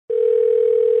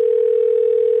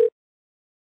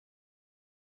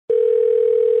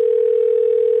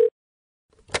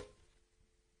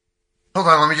Hold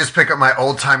on, let me just pick up my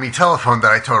old-timey telephone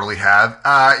that I totally have.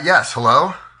 Yes,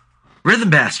 hello? Rhythm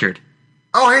Bastard.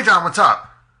 Oh, hey, John, what's up?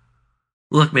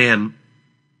 Look, man,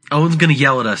 Owen's gonna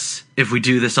yell at us if we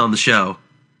do this on the show.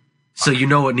 So you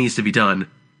know what needs to be done.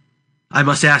 I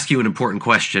must ask you an important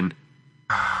question.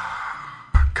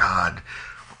 God.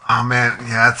 Oh, man,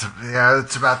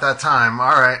 it's about that time.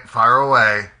 All right, fire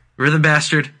away. Rhythm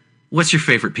Bastard, what's your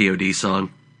favorite POD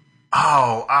song?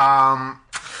 I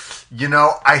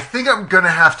think I'm going to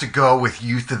have to go with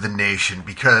Youth of the Nation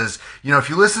because, if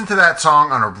you listen to that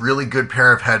song on a really good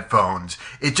pair of headphones,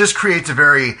 it just creates a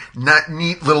very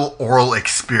neat little oral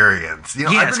experience.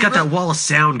 It's got that wall of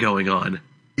sound going on.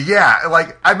 Yeah,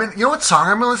 what song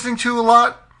I've been listening to a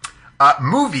lot?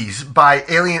 Movies by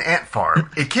Alien Ant Farm.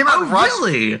 It came out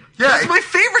really? Yeah. It's my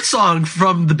favorite song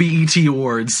from the BET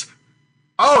Awards.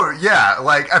 Oh, yeah,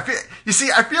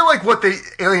 I feel like what the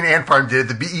Alien Ant Farm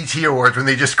did at the BET Awards when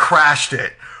they just crashed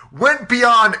it went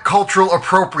beyond cultural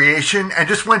appropriation and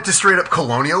just went to straight up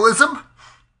colonialism.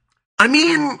 I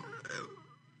mean,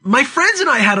 my friends and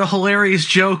I had a hilarious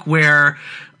joke where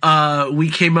we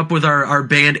came up with our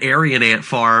band Aryan Ant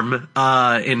Farm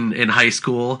in high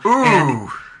school. Ooh. And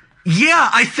yeah,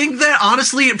 I think that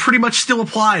honestly it pretty much still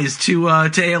applies to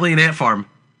Alien Ant Farm.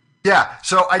 Yeah,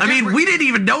 so we didn't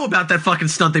even know about that fucking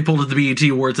stunt they pulled at the BET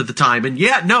Awards at the time, and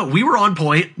we were on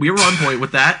point. We were on point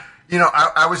with that.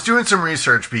 I was doing some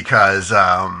research because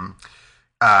I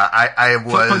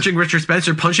was punching Richard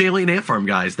Spencer, punch Alien Ant Farm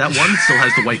guys. That one still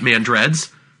has the white man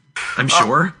dreads, I'm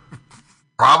sure.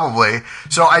 Probably.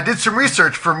 So I did some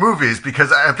research for movies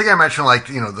because I think I mentioned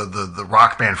the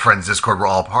rock band Friends Discord we're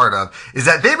all part of, is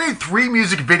that they made 3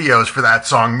 music videos for that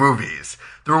song Movies.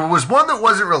 There was one that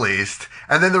wasn't released,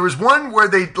 and then there was one where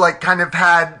they kind of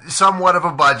had somewhat of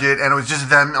a budget, and it was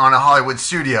just them on a Hollywood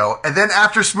studio. And then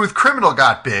after Smooth Criminal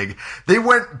got big, they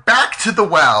went back to the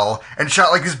well and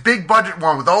shot this big budget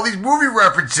one with all these movie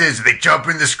references. And they jump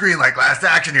in the screen like Last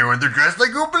Action Hero, and they're dressed like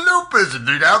Oompa Loompas, and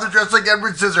now they're dressed like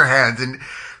Edward Scissorhands, and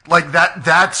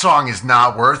that song is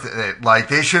not worth it.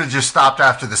 They should have just stopped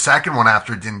after the second one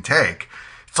after it didn't take.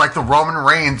 It's like the Roman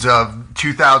Reigns of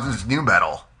 2000s new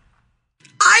metal.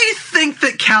 I think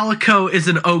that Calico is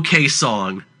an okay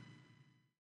song.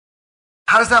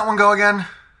 How does that one go again?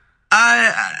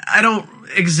 I don't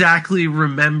exactly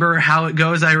remember how it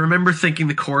goes. I remember thinking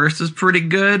the chorus was pretty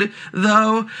good,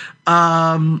 though.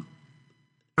 There's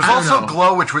also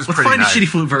Glow, which was pretty nice. Let's find a shitty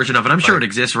flute version of it. I'm sure it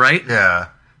exists, right? Yeah.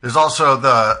 There's also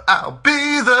the I'll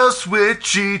be the switch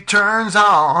she turns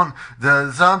on.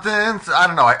 The something. I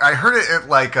don't know. I heard it at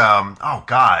oh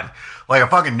God. A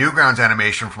fucking Newgrounds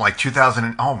animation from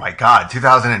 2000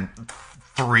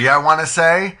 2003, I want to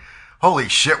say. Holy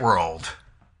shit, we're old.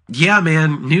 Yeah,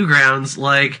 man, Newgrounds,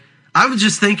 I was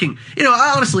just thinking,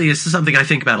 honestly, this is something I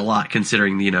think about a lot,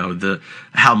 considering,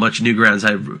 how much Newgrounds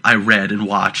I read and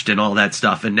watched and all that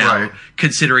stuff, and now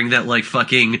considering that,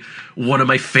 fucking one of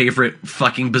my favorite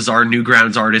fucking bizarre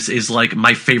Newgrounds artists is,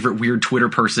 my favorite weird Twitter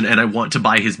person, and I want to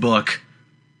buy his book.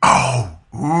 Oh,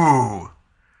 ooh.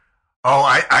 Oh,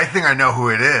 I think I know who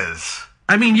it is.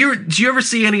 I mean, do you ever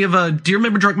see any of, do you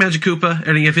remember Drunk Magic Koopa?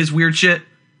 Any of his weird shit?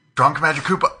 Drunk Magic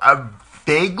Koopa?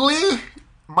 Vaguely?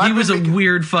 He was a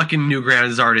weird fucking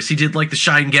Newgrounds artist. He did, the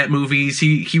Shine Get movies.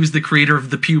 He was the creator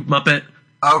of the Pube Muppet.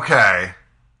 Okay.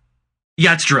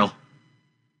 Yeah, it's Drill.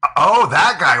 Oh,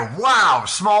 that guy. Wow,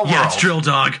 Small World. Yeah, it's Drill,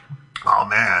 dog. Oh,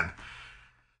 man.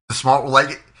 The Small...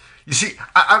 You see,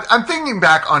 I'm thinking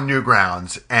back on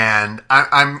Newgrounds, and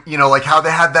I'm how they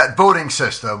had that voting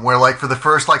system where, for the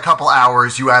first, couple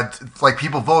hours, you had,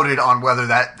 people voted on whether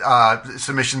that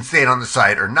submission stayed on the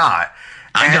site or not.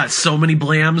 I got so many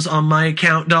blams on my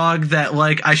account, dog, that,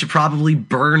 I should probably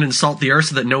burn and salt the earth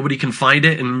so that nobody can find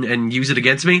it and use it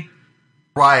against me.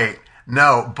 Right.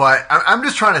 No, but I'm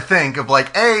just trying to think of,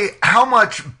 how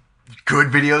much good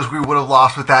videos we would have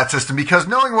lost with that system, because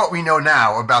knowing what we know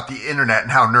now about the internet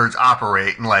and how nerds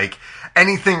operate, and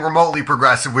anything remotely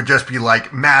progressive would just be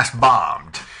mass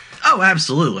bombed. Oh,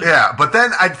 absolutely. Yeah, but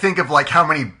then I'd think of how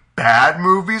many bad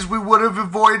movies we would have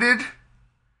avoided.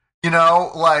 As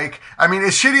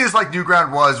shitty as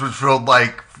Newground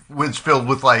was filled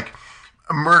with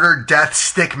murder, death,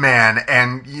 stickman,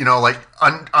 and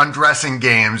undressing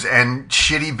games and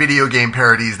shitty video game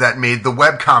parodies that made the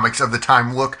webcomics of the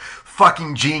time look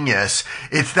fucking genius.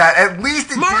 It's that at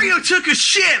least Mario took a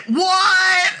shit.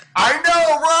 What? I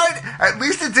know, right? At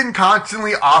least it didn't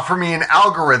constantly offer me an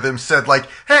algorithm said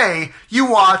hey, you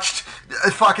watched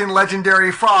fucking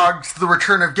Legendary Frogs: The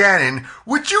Return of Ganon.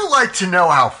 Would you like to know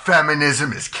how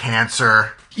feminism is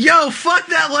cancer? Yo, fuck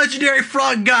that Legendary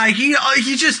Frog guy. He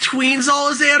just tweens all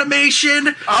his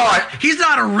animation. Oh, he's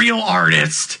not a real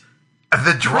artist.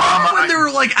 The drama. When there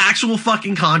were like actual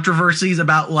fucking controversies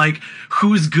about like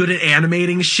who's good at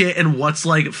animating shit and what's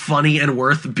like funny and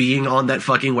worth being on that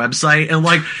fucking website, and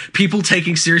like people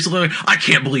taking seriously, like, I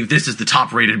can't believe this is the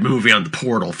top rated movie on the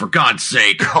portal, for God's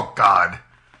sake. Oh God.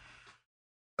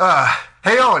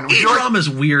 Hey Owen, A-drama's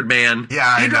weird, man. Yeah,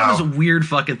 I know. A-drama's a weird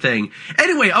fucking thing.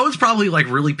 Anyway, Owen's probably like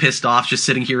really pissed off just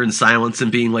sitting here in silence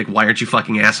and being like, why aren't you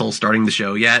fucking assholes starting the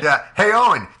show yet? Yeah. Hey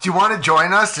Owen, do you want to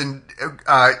join us and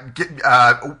get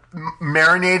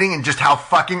marinating in just how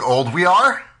fucking old we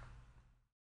are?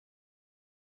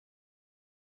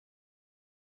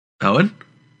 Owen?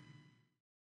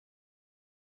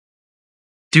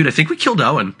 Dude, I think we killed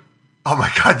Owen. Oh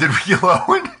my God, did we kill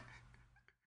Owen?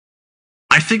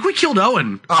 I think we killed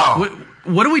Owen. Oh.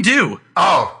 What do we do?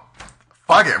 Oh,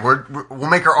 fuck it. We'll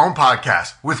make our own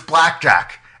podcast with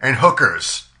blackjack and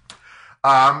hookers.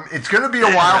 It's going to be a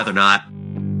while. I'd rather not.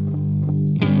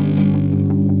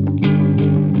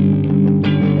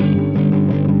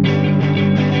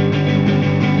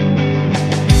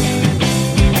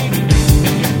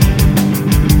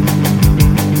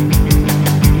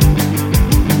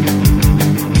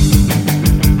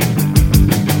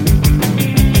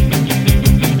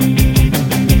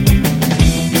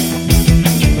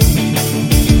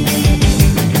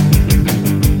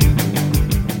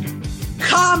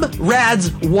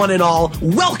 Rads, one and all,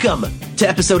 welcome to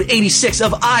episode 86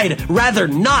 of I'd Rather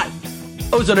Not,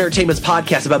 Ozone Entertainment's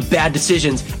podcast about bad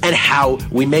decisions and how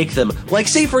we make them. Like,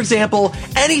 say, for example,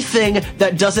 anything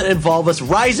that doesn't involve us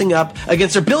rising up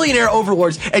against our billionaire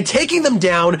overlords and taking them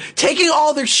down, taking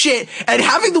all their shit, and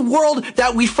having the world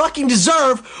that we fucking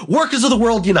deserve. Workers of the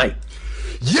world unite.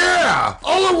 Yeah!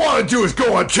 All I want to do is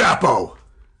go on Chapo.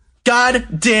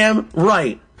 God damn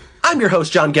right. I'm your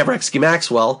host, John Gavreksky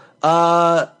Maxwell.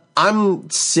 I'm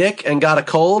sick and got a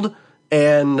cold,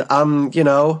 and I'm,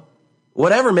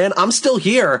 whatever, man. I'm still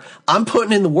here. I'm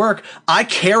putting in the work. I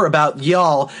care about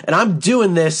y'all, and I'm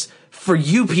doing this for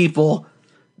you people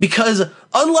because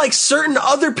unlike certain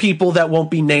other people that won't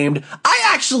be named, I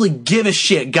actually give a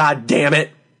shit, god damn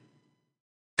it.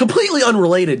 Completely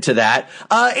unrelated to that,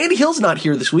 Andy Hill's not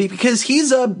here this week because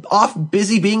he's off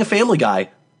busy being a family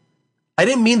guy. I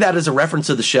didn't mean that as a reference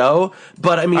to the show,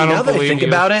 but I mean, now that I think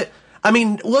about it,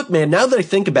 look, man, now that I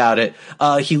think about it,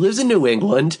 he lives in New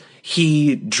England,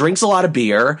 he drinks a lot of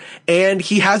beer, and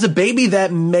he has a baby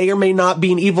that may or may not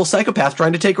be an evil psychopath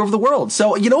trying to take over the world.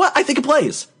 So, you know what? I think it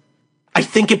plays.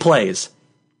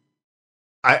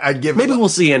 I'd give Maybe we'll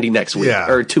see Andy next week, Yeah.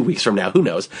 or 2 weeks from now. Who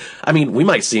knows? I mean, we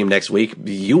might see him next week.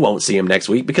 You won't see him next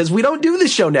week because we don't do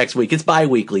this show next week. It's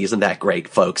bi-weekly. Isn't that great,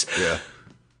 folks? Yeah.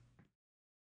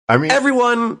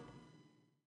 Everyone,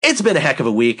 it's been a heck of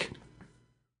a week.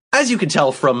 As you can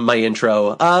tell from my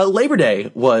intro, Labor Day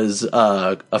was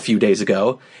a few days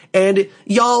ago, and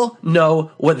y'all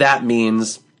know what that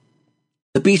means.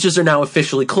 The beaches are now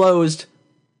officially closed.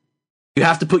 You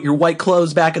have to put your white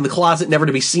clothes back in the closet, never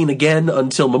to be seen again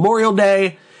until Memorial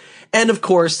Day. And of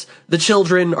course, the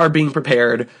children are being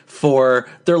prepared for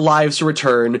their lives to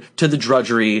return to the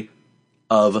drudgery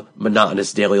of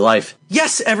monotonous daily life.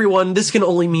 Yes, everyone, this can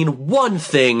only mean one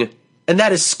thing, and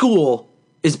that is school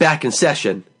is back in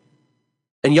session.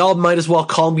 And y'all might as well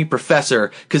call me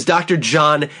Professor, because Dr.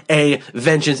 John A.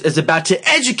 Vengeance is about to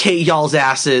educate y'all's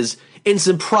asses in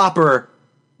some proper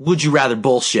would you rather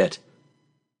bullshit.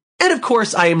 And of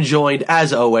course, I am joined,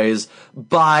 as always,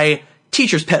 by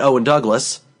teacher's pet Owen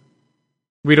Douglas.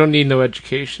 We don't need no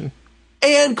education.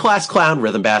 And class clown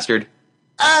Rhythm Bastard.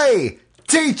 Hey,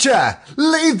 teacher,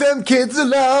 leave them kids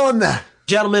alone.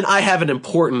 Gentlemen, I have an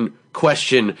important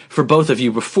question for both of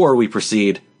you before we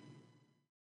proceed.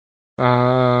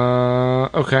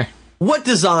 Okay. What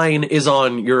design is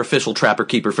on your official Trapper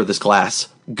Keeper for this class?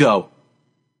 Go.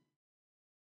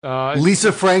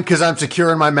 Lisa Frank, because I'm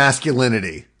secure in my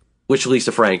masculinity. Which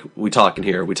Lisa Frank we talking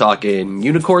here? We talking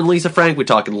unicorn Lisa Frank? We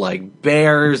talking like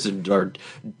bears or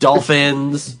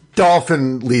dolphins?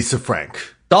 Dolphin Lisa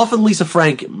Frank. Dolphin Lisa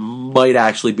Frank might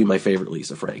actually be my favorite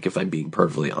Lisa Frank, if I'm being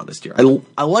perfectly honest here.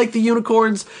 I like the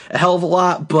unicorns a hell of a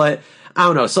lot, but I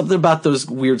don't know, something about those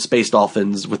weird space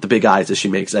dolphins with the big eyes that she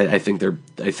makes. I think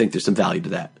there's some value to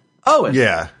that. Oh, and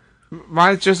Yeah.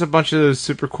 Mine's just a bunch of those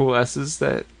super cool S's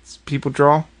that people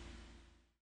draw.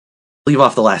 leave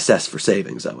off the last S for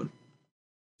savings, Owen.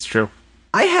 It's true.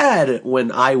 I had,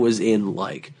 when I was in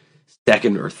like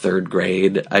second or third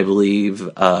grade, I believe,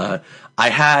 I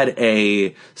had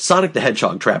a Sonic the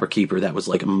Hedgehog Trapper Keeper that was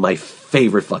like my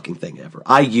favorite fucking thing ever.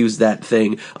 I used that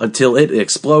thing until it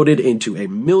exploded into a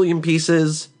million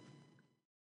pieces.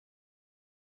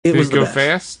 It Did was it go the best.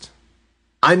 fast?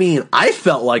 I mean, I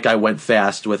felt like I went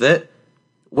fast with it.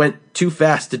 went too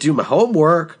fast to do my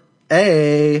homework.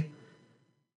 Hey.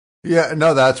 Yeah,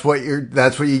 no, that's what you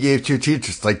gave to your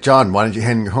teachers. Like, John, why didn't you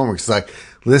hand in your homework? It's like,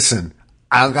 listen,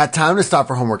 I don't got time to stop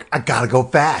for homework. I gotta go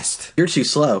fast. You're too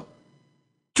slow.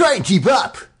 Try and keep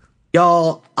up.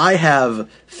 Y'all, I have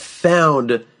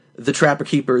found the Trapper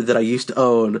Keeper that I used to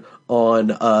own on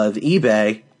the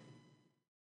eBay.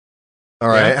 All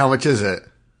right, how much is it?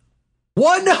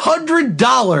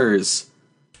 $100.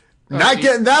 Not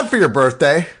getting that for your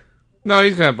birthday. No,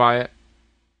 he's gonna buy it.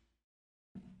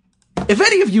 If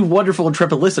any of you wonderful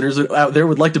intrepid listeners out there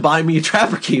would like to buy me a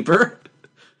Trapper Keeper,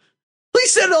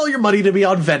 please send all your money to me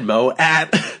on Venmo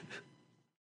at...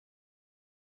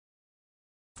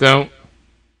 Don't.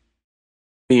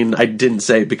 I mean, I didn't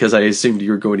say it because I assumed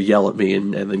you were going to yell at me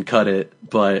and then cut it,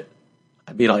 but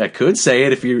I mean, I could say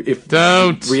it if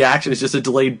don't. The reaction is just a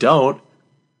delayed don't.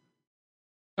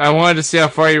 I wanted to see how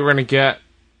far you were gonna get.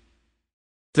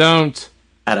 Don't.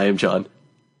 And I am John.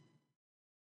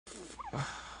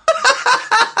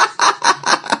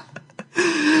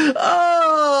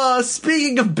 Oh,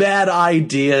 speaking of bad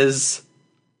ideas,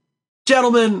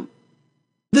 gentlemen,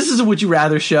 this is a Would You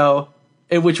Rather show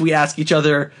in which we ask each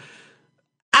other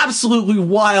absolutely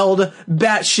wild,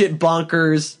 batshit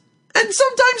bonkers, and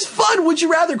sometimes fun Would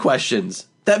You Rather questions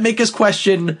that make us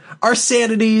question our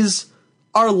sanities,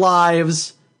 our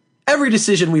lives, every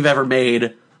decision we've ever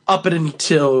made, up and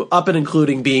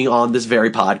including being on this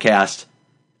very podcast,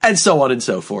 and so on and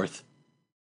so forth.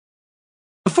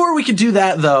 Before we can do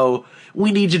that, though,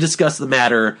 we need to discuss the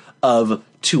matter of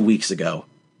 2 weeks ago,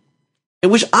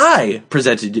 in which I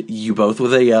presented you both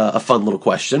with a fun little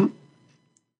question.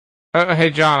 Hey,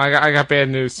 John, I got bad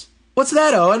news. What's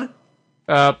that, Owen?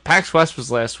 PAX West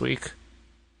was last week.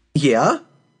 Yeah?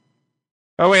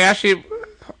 Oh, wait, actually...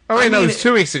 Oh, wait, no, it was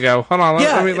 2 weeks ago. Hold on,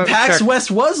 let me PAX check.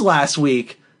 West was last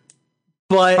week,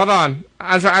 but... Hold on.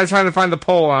 I was trying to find the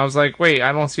poll, and I was like, wait,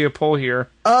 I don't see a poll here.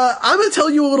 I'm going to tell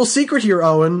you a little secret here,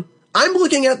 Owen. I'm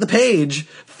looking at the page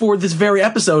for this very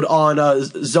episode on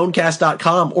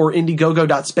zonecast.com or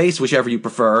indiegogo.space, whichever you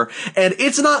prefer, and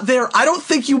it's not there. I don't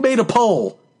think you made a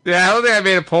poll. Yeah, I don't think I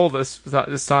made a poll this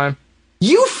time.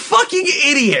 You fucking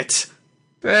idiot!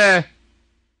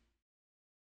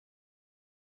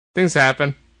 Things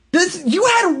happen. You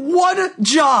had one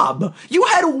job. You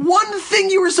had one thing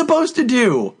you were supposed to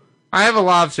do. I have a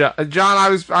lot of jobs. John,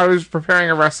 I was preparing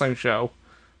a wrestling show.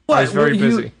 What, I was very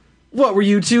busy. What, were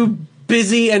you too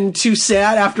busy and too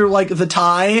sad after, like, the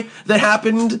tie that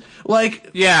happened, like...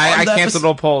 Yeah, I canceled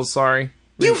all polls, sorry.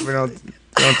 We don't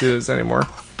do this anymore.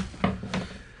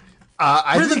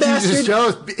 I think he's just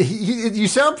jealous. You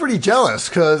sound pretty jealous,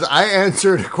 because I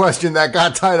answered a question that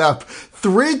got tied up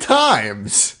 3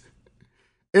 times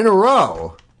in a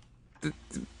row.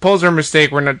 Polls are a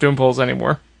mistake. We're not doing polls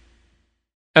anymore.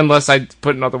 Unless I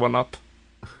put another one up.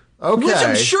 Okay. Which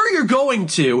I'm sure you're going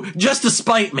to, just to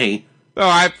spite me. Oh,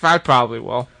 I probably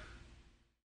will.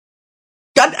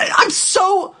 God, I am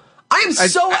so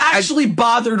actually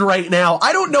bothered right now.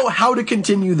 I don't know how to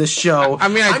continue this show.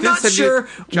 I'm not sure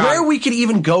where we can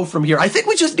even go from here. I think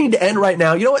we just need to end right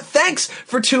now. You know what? Thanks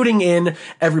for tuning in,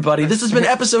 everybody. This has been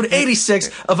episode 86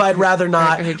 of I'd Rather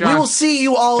Not. Hey, we will see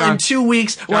you all in 2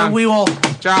 weeks when we will...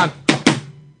 John.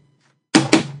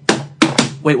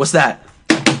 Wait, what's that?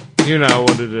 You know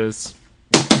what it is.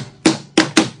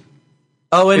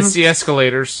 Owen? It's the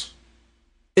escalators.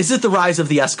 Is it the rise of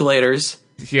the escalators?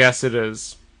 Yes, it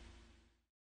is.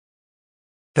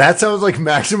 That sounds like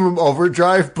Maximum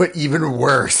Overdrive, but even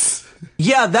worse.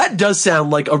 Yeah, that does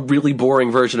sound like a really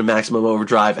boring version of Maximum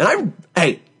Overdrive. And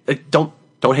don't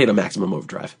hate on Maximum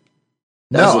Overdrive.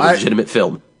 That was a legitimate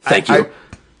film. Thank you.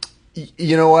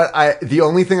 You know what? The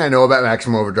only thing I know about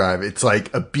Maximum Overdrive, it's like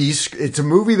it's a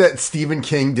movie that Stephen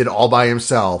King did all by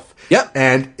himself. Yep.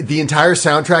 And the entire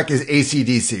soundtrack is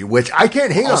AC/DC, which I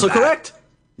can't hate on that. Also correct.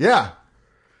 Yeah.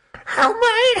 Who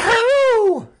made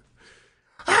who?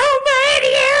 Who made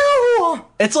you?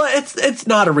 It's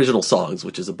not original songs,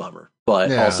 which is a bummer.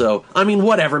 But also, I mean,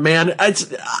 whatever, man.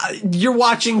 It's you're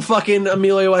watching fucking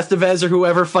Emilio Estevez or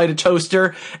whoever fight a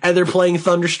toaster, and they're playing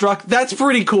Thunderstruck. That's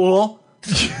pretty cool.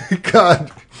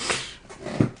 God,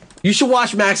 you should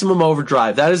watch Maximum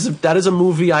Overdrive. That is a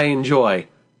movie I enjoy.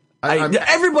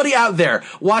 Everybody out there,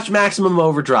 watch Maximum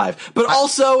Overdrive. But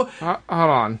also, hold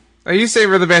on. Are you saying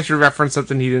Brother Banter referenced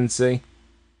something he didn't see?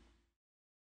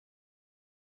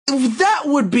 That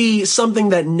would be something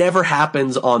that never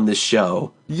happens on this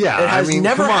show. Yeah, it has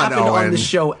never happened on this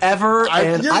show ever,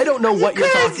 and I don't know what you're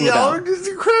talking about. This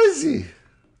is crazy.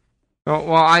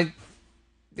 Well,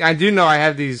 I do know I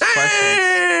have these questions.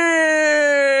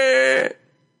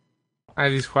 I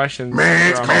have these questions.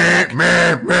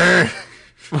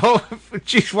 Well,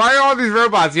 jeez, why are all these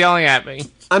robots yelling at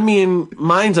me? I mean,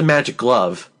 mine's a magic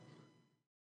glove.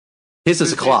 His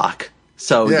is a clock.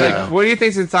 So, Yeah. What do you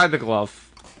think's inside the glove?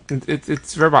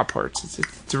 It's robot parts.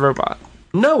 It's a robot.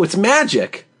 No, it's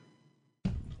magic.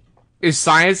 Is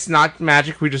science not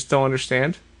magic we just don't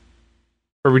understand?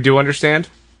 Or we do understand?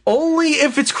 Only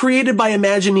if it's created by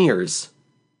Imagineers.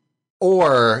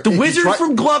 Or The wizard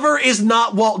from Glover is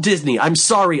not Walt Disney. I'm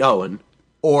sorry, Owen.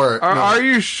 Are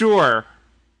you sure?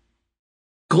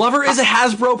 Glover is a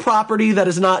Hasbro property that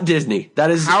is not Disney.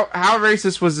 That is How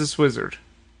racist was this wizard?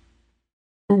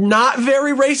 not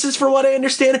very racist from what I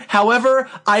understand. However,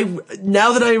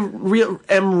 now that I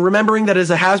am remembering that it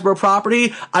is a Hasbro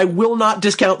property, I will not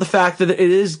discount the fact that it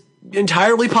is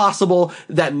entirely possible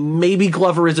that maybe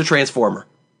Glover is a Transformer.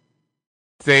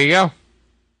 There you go.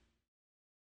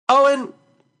 Owen,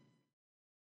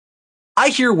 I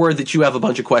hear word that you have a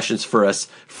bunch of questions for us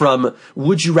from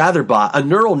Would You Rather Bot, a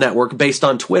neural network based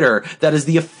on Twitter that is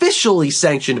the officially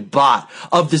sanctioned bot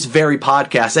of this very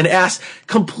podcast, and asks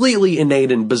completely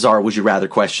innate and bizarre Would You Rather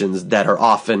questions that are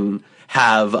often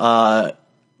have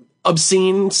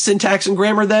obscene syntax and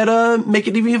grammar that make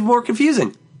it even more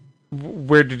confusing.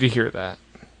 Where did you hear that?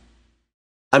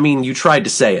 I mean, you tried to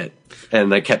say it,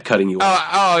 and I kept cutting you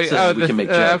off so we can make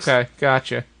jokes. Okay,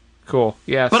 gotcha. Cool,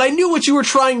 yes. But I knew what you were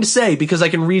trying to say because I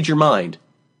can read your mind.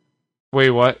 Wait,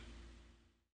 what?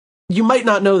 You might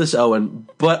not know this, Owen,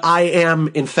 but I am,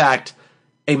 in fact,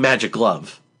 a magic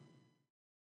glove.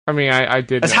 I mean, I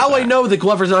did That's know how that. I know that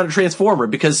Glover's not a Transformer,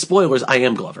 because, spoilers, I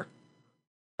am Glover.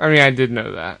 I mean, I did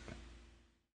know that.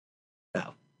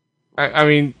 No. I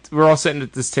mean, we're all sitting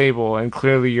at this table, and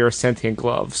clearly you're a sentient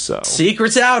glove, so...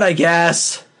 Secret's out, I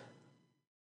guess.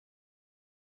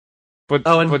 But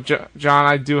John,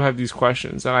 I do have these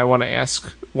questions, and I want to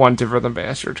ask one to Rhythm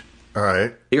Bastard. All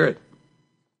right. Hear it.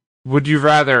 Would you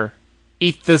rather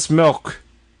eat this milk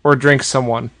or drink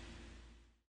someone?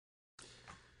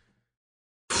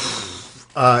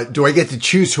 Do I get to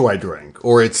choose who I drink,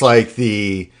 or it's like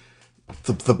the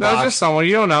No, box? just someone.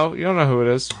 You don't know. You don't know who it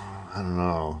is. I don't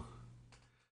know.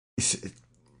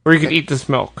 Or you could eat this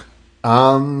milk.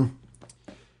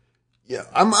 Yeah,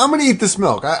 I'm gonna eat this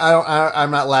milk.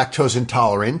 I'm not lactose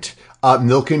intolerant.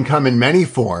 Milk can come in many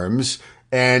forms,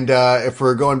 and if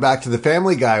we're going back to the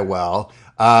Family Guy,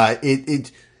 how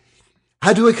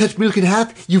do I cut milk in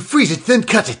half? You freeze it, then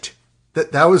cut it.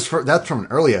 That's from an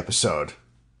early episode,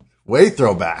 way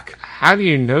throwback. How do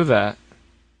you know that?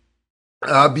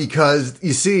 Because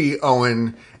you see,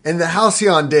 Owen, in the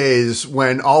halcyon days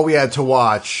when all we had to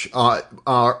watch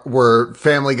were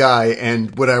Family Guy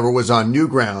and whatever was on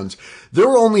Newgrounds, there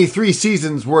were only 3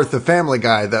 seasons worth of Family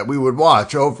Guy that we would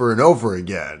watch over and over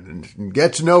again and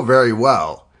get to know very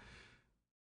well.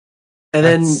 And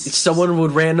then someone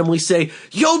would randomly say,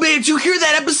 "Yo, man, did you hear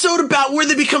that episode about where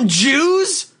they become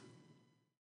Jews?"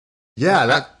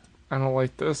 Yeah, I don't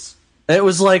like this. And it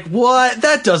was like, what?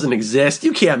 That doesn't exist.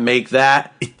 You can't make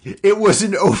that. it was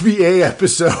an OVA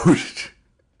episode.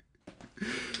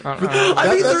 I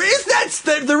mean, there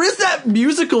is that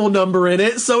musical number in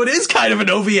it, so it is kind of an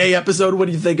OVA episode when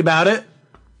you think about it.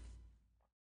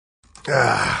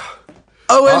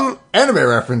 Anime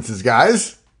references,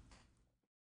 guys.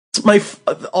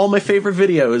 All my favorite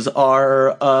videos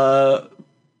are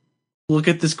look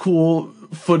at this cool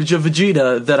footage of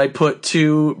Vegeta that I put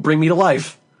to bring me to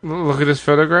life. Look at this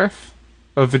photograph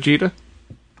of Vegeta.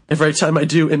 Every time I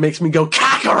do, it makes me go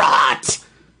Kakarot.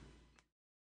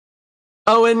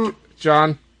 Owen,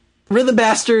 John, Rhythm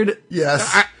Bastard.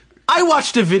 Yes. I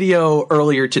watched a video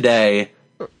earlier today.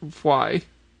 Why?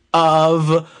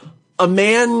 Of a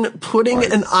man putting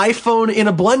an iPhone in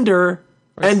a blender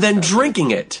and then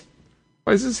drinking it.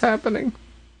 Why is this happening?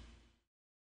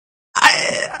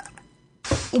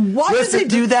 Why did they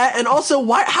do that? And also,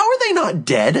 how are they not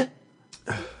dead?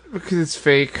 Because it's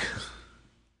fake.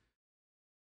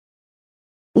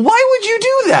 Why would you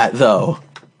do that, though?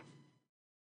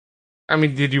 I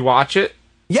mean, did you watch it?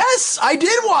 Yes, I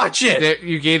did watch it.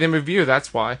 You gave them a view,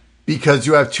 that's why. Because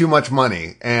you have too much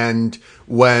money, and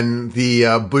when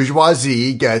the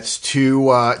bourgeoisie gets too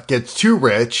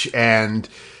rich, and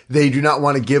they do not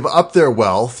want to give up their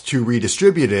wealth to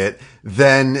redistribute it,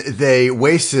 then they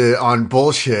waste it on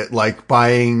bullshit like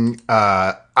buying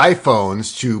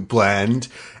iPhones to blend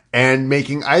and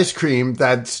making ice cream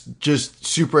that's just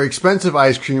super expensive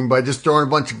ice cream by just throwing a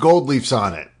bunch of gold leafs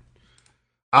on it.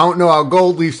 I don't know how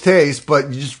gold leaves taste,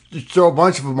 but you just throw a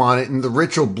bunch of them on it and the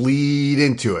rich will bleed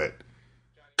into it.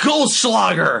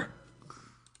 Goldschlager!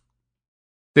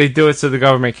 They do it so the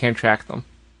government can't track them.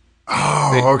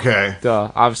 Oh, okay.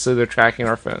 Duh. Obviously, they're tracking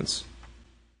our phones.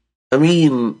 I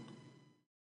mean,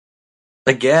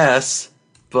 I guess,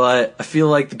 but I feel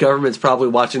like the government's probably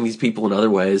watching these people in other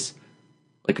ways,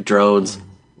 like drones.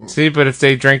 See, but if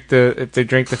they drink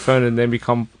the phone and then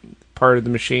become part of the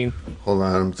machine. Hold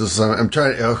on, I'm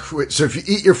trying to. Wait, so if you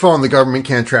eat your phone, the government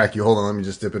can't track you. Hold on, let me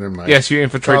just dip it in my. Yes, you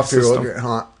infiltrate the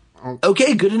system.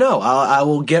 Okay, good to know. I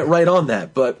will get right on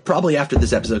that, but probably after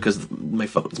this episode because my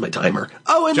phone's my timer.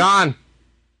 Oh, and John,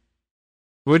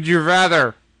 would you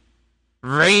rather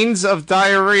reigns of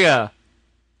diarrhea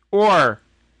or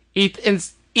eat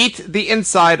the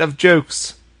inside of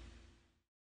jokes?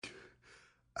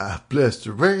 Bless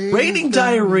the rain. Raining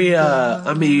diarrhea.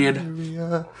 I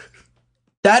mean,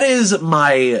 that is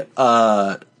my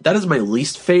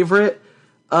least favorite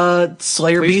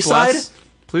Slayer B-side.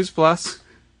 Please bless.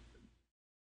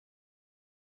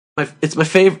 It's my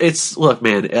favorite. Look,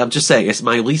 man. I'm just saying, it's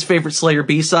my least favorite Slayer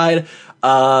B-side.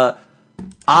 I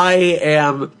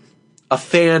am a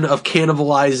fan of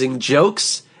cannibalizing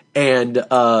jokes and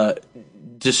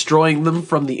destroying them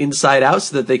from the inside out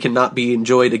so that they cannot be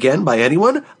enjoyed again by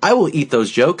anyone. I will eat those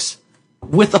jokes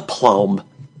with aplomb.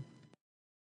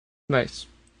 Nice.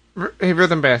 Hey,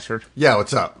 Rhythm Bastard. Yeah,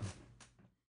 what's up?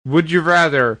 Would you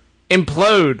rather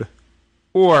implode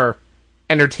or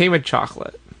entertainment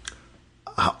chocolate?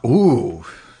 Ooh.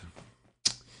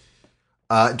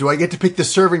 Do I get to pick the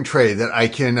serving tray that I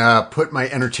can put my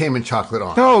entertainment chocolate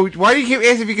on? No, why do you keep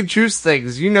asking if you can choose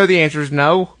things? You know the answer is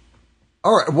no.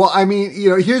 All right. Well, I mean,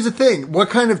 here's the thing. What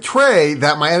kind of tray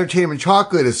that my entertainment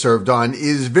chocolate is served on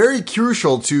is very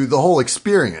crucial to the whole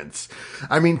experience.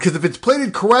 I mean, because if it's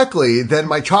plated correctly, then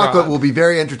my chocolate will be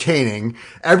very entertaining.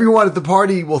 Everyone at the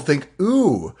party will think,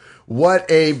 ooh, what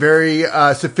a very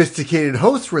sophisticated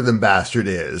host Rhythm Bastard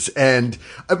is. And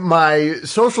my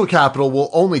social capital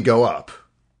will only go up.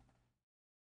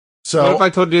 So, what if I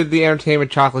told you the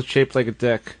entertainment chocolate shaped like a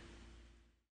dick?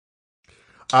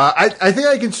 I think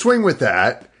I can swing with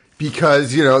that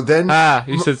because, then...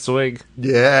 you said swing.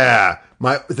 Yeah.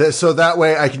 So that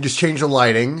way I can just change the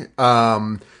lighting.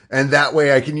 And that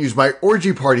way I can use my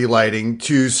orgy party lighting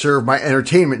to serve my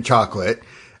entertainment chocolate.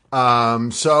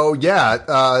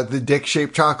 The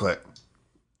dick-shaped chocolate.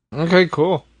 Okay,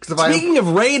 cool. Speaking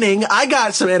of raining, I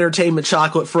got some entertainment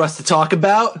chocolate for us to talk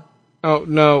about. Oh,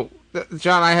 no.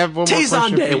 John, I have one more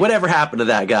question. Tay, whatever happened to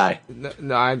that guy?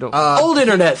 No, I don't. Old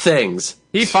internet things.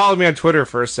 He followed me on Twitter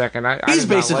for a second. He's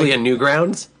basically a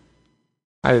Newgrounds.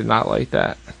 I did not like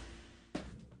that.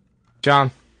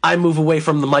 John. I move away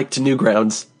from the mic to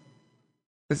Newgrounds.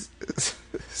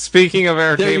 Speaking of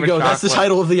entertainment, there you go. That's the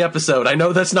title of the episode. I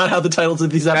know that's not how the titles of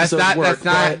these episodes work.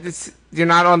 You're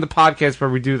not on the podcast where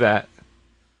we do that.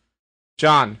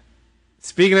 John,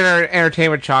 speaking of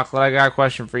entertainment chocolate, I got a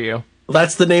question for you.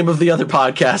 That's the name of the other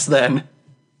podcast, then.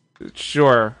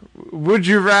 Sure. Would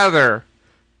you rather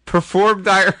perform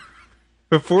diarrhea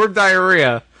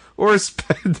or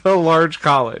spend a large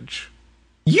college?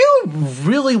 You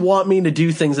really want me to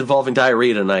do things involving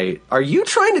diarrhea tonight. Are you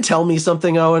trying to tell me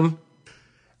something, Owen?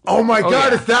 Oh my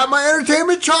god, is that my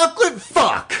entertainment chocolate?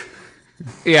 Fuck!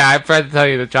 Yeah, I tried to tell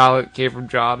you the chocolate came from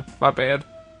John. My bad.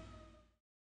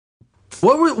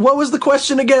 What was the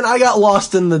question again? I got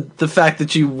lost in the fact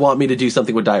that you want me to do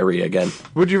something with diarrhea again.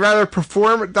 Would you rather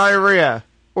perform diarrhea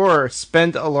or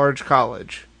spend a large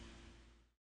college?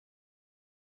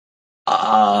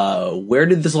 Where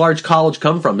did this large college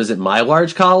come from? Is it my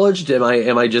large college?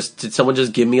 Did someone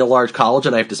just give me a large college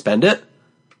and I have to spend it?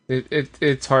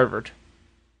 It's Harvard.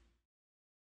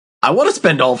 I want to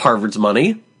spend all of Harvard's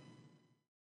money.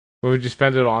 What would you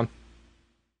spend it on?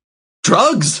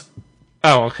 Drugs!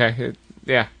 Oh, okay.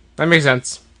 Yeah, that makes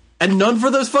sense. And none for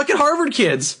those fucking Harvard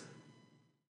kids.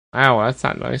 Oh, that's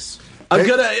not nice. This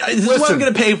is what I'm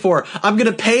gonna pay for. I'm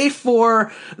gonna pay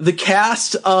for the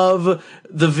cast of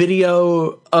the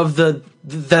video of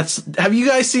have you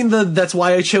guys seen the That's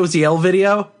Why I Chose Yale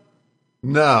video?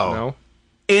 No.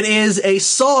 It is a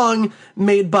song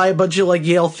made by a bunch of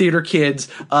Yale theater kids.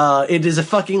 It is a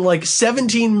fucking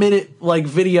 17-minute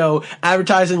video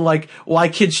advertising why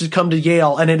kids should come to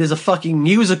Yale, and it is a fucking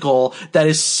musical that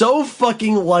is so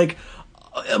fucking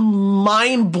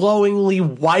mind-blowingly,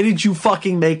 why did you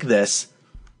fucking make this?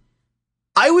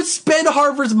 I would spend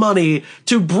Harvard's money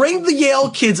to bring the Yale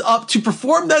kids up to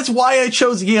perform That's Why I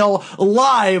Chose Yale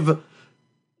live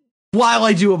while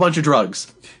I do a bunch of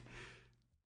drugs.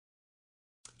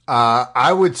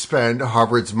 I would spend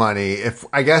Harvard's money if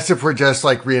we're just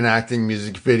reenacting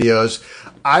music videos,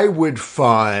 I would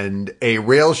fund a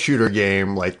rail shooter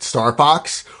game like Star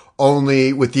Fox,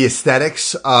 only with the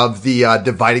aesthetics of the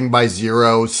Dividing by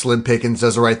Zero, Slim Pickens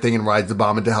Does the Right Thing and Rides the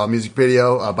Bomb into Hell music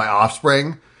video by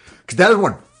Offspring. Because that is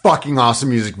one fucking awesome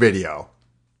music video.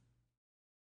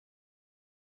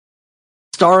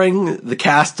 starring the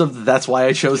cast of That's Why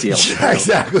I Chose Yale. Yeah,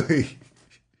 exactly.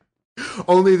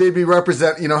 Only they'd be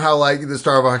you know how like the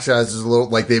Starbucks has is a little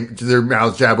like their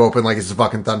mouths jab open like it's a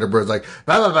fucking Thunderbird, like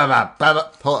ba ba ba ba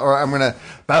ba ba, or I'm gonna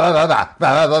ba ba ba ba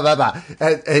ba ba ba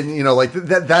ba, and you know like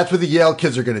that's what the Yale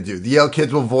kids are gonna do. The Yale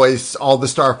kids will voice all the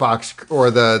Star Fox or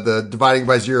the Dividing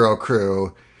by Zero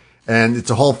crew, and it's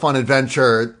a whole fun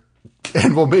adventure.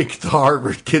 And we'll make the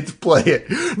Harvard kids play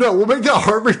it. No, we'll make the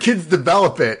Harvard kids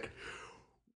develop it.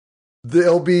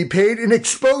 They'll be paid in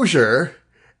exposure.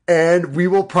 And we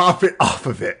will profit off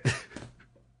of it.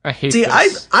 I hate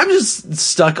this. I'm just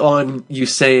stuck on you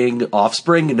saying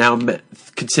Offspring, and now I'm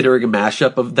considering a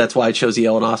mashup of That's Why I Chose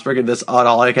Yale and Offspring, and this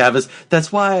all I have is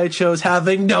That's Why I Chose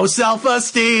Having No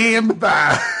Self-Esteem.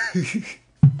 I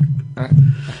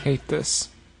hate this.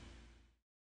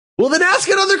 Well, then ask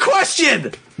another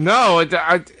question. No,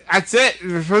 that's it.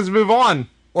 We're supposed to move on.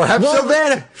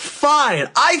 Then, fine.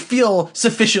 I feel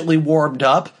sufficiently warmed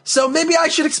up, so maybe I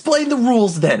should explain the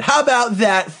rules then. How about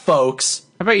that, folks?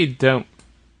 How about you don't?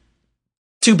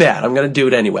 Too bad. I'm going to do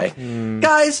it anyway.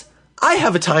 Guys, I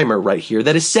have a timer right here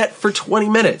that is set for 20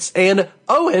 minutes, and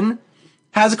Owen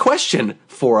has a question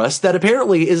for us that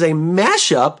apparently is a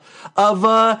mashup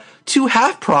of two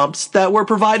half prompts that were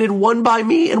provided, one by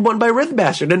me and one by Rhythm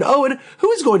Bastard. And Owen, who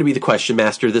is going to be the question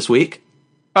master this week?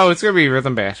 Oh, it's going to be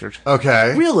Rhythm Bastard.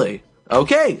 Okay. Really?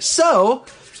 Okay, so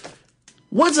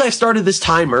once I've started this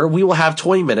timer, we will have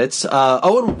 20 minutes.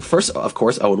 Owen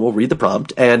will read the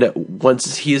prompt, and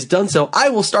once he has done so, I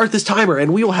will start this timer,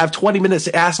 and we will have 20 minutes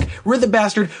to ask Rhythm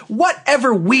Bastard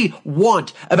whatever we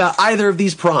want about either of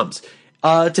these prompts.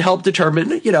 To help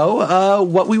determine,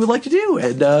 what we would like to do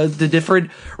and the different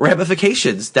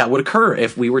ramifications that would occur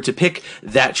if we were to pick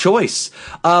that choice.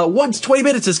 Once 20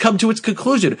 minutes has come to its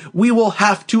conclusion, we will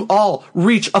have to all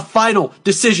reach a final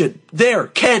decision. There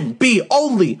can be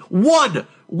only one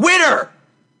winner.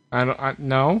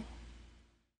 No.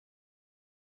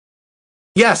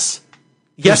 Yes,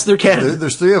 there can.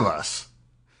 There's three of us.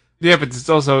 Yeah, but it's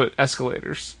also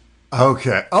escalators.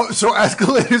 Okay. Oh, so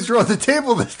escalators are on the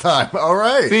table this time. All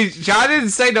right. See, John didn't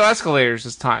say no escalators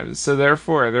this time, so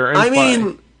therefore they're in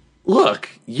play. Look,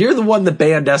 you're the one that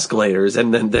banned escalators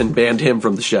and then banned him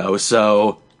from the show,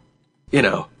 so, You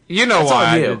know why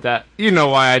I did that. You know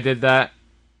why I did that.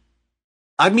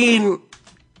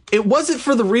 It wasn't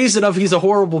for the reason of he's a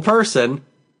horrible person.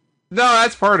 No,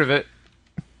 that's part of it.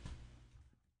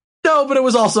 No, but it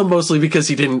was also mostly because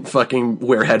he didn't fucking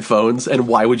wear headphones, and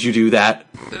why would you do that?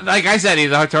 Like I said,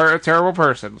 he's a terrible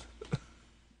person.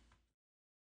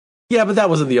 Yeah, but that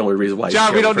wasn't the only reason why.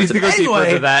 John, we don't need to go deeper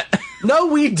into that. No,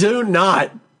 we do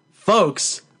not.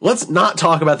 Folks, let's not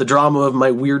talk about the drama of my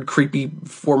weird, creepy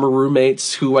former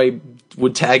roommates who I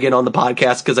would tag in on the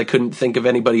podcast because I couldn't think of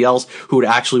anybody else who would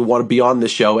actually want to be on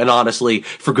this show, and honestly,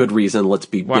 for good reason, let's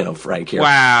be, frank here.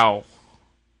 Wow.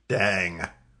 Dang.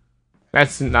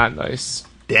 That's not nice.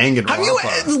 Dang it. Have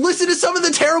you listened to some of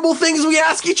the terrible things we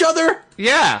ask each other?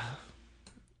 Yeah.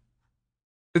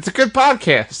 It's a good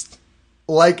podcast.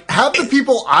 Like, half the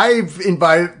people I've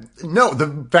invited,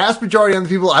 the vast majority of the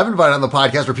people I've invited on the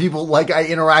podcast are people like I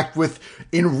interact with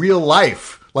in real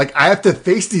life. Like, I have to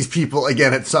face these people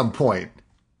again at some point.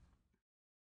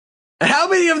 How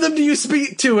many of them do you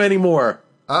speak to anymore?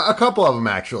 A couple of them,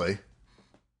 actually.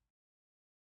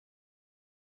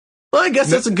 Well, I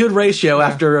guess that's a good ratio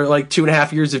after like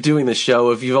 2.5 years of doing this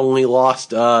show. If you've only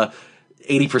lost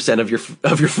 80% of your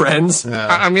friends.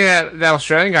 Yeah. That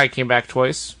Australian guy came back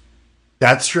twice.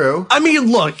 That's true.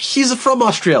 Look, he's from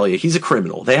Australia. He's a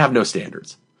criminal. They have no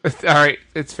standards. All right,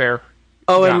 it's fair.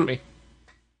 Oh, got me.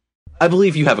 I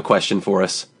believe you have a question for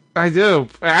us. I do.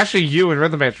 Actually, you and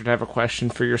Rhythm Bastard have a question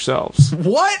for yourselves.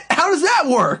 What? How does that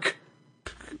work?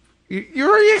 You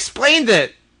already explained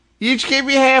it. You each gave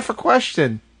me half a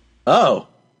question. Oh.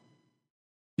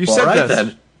 You said right, this.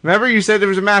 Then. Remember, you said there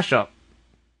was a mashup.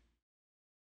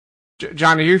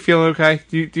 John, are you feeling okay?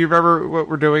 Do you remember what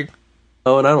we're doing?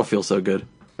 Oh, and I don't feel so good.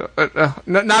 No,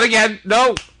 not again.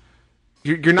 No.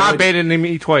 You're not abandoning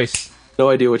me twice. No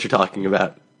idea what you're talking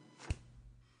about.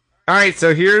 All right,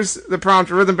 so here's the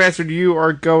prompt. Rhythm Bastard, you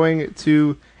are going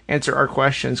to answer our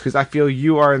questions because I feel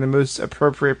you are the most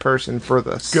appropriate person for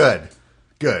this.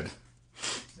 Good.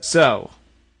 So,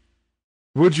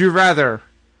 would you rather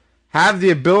have the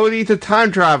ability to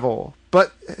time travel,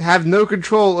 but have no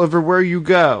control over where you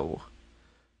go?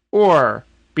 Or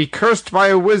be cursed by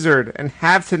a wizard and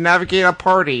have to navigate a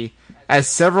party as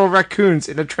several raccoons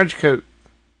in a trench coat?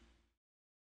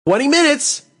 20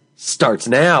 minutes starts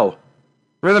now.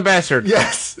 Rhythm Bastard.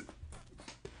 Yes.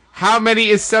 How many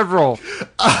is several?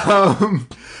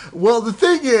 Well, the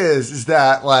thing is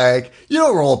that like you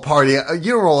don't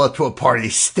roll up to a party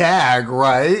stag,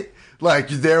 right?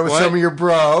 Like you're there with some of your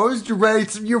bros. You're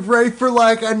ready for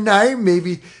like a night.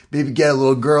 Maybe get a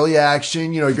little girly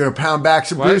action. You know, you're gonna pound back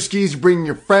some brewskis. You're bringing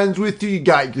your friends with you. You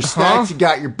got your snacks. You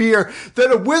got your beer.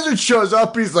 Then a wizard shows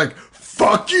up and he's like,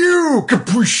 "Fuck you,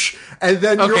 kapoosh!" And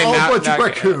then you're all a bunch of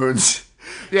raccoons.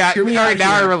 Yeah, all right,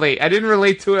 now I relate. I didn't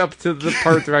relate to it up to the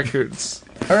part with the raccoons.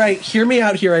 All right, hear me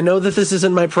out here. I know that this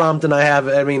isn't my prompt, and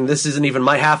this isn't even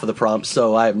my half of the prompt,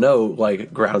 so I have no,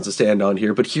 like, grounds to stand on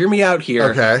here, but hear me out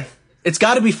here. Okay. It's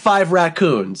gotta be 5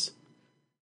 raccoons.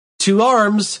 2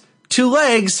 arms, 2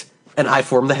 legs, and I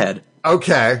form the head.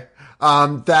 Okay.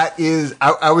 That is,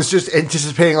 I was just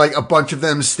anticipating like a bunch of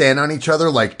them stand on each other,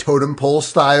 like totem pole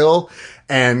style,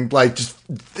 and like just,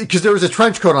 cause there was a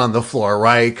trench coat on the floor,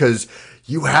 right? Cause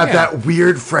you have that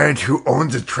weird friend who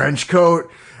owns a trench coat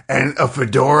and a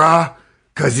fedora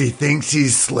cause he thinks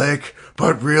he's slick,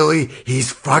 but really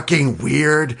he's fucking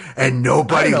weird and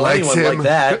nobody likes him. Like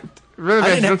that. Really,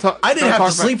 I didn't have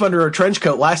to sleep under a trench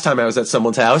coat last time I was at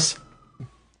someone's house.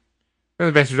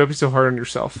 Really, bastard, don't be so hard on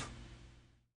yourself.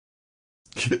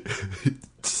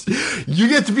 You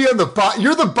get to be on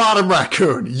you're the bottom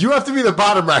raccoon. You have to be the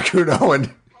bottom raccoon,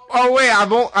 Owen. Oh wait,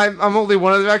 I'm only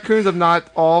one of the raccoons. I'm not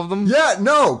all of them. Yeah,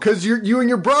 no, because you and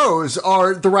your bros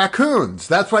are the raccoons.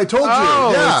 That's what I told you.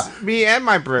 Yeah, it's me and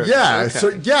my bros. Yeah,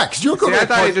 okay. because you go. I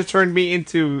thought it just turned me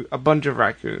into a bunch of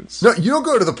raccoons. No, you don't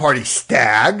go to the party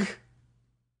stag.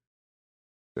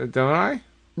 Don't I?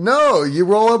 No, you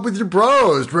roll up with your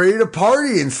bros, ready to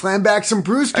party and slam back some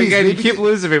brewskis. Again, you keep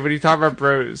losing me when you talk about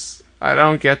bros. I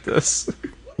don't get this.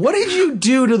 What did you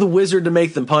do to the wizard to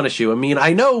make them punish you? I mean,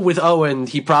 I know with Owen,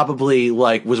 he probably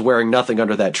like was wearing nothing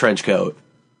under that trench coat.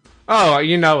 Oh,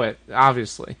 you know it,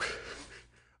 obviously.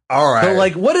 All right. But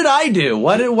like, what did I do?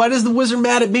 Why is the wizard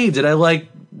mad at me? Did I like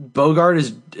bogart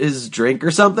his drink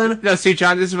or something? No, see,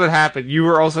 John, this is what happened. You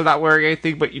were also not wearing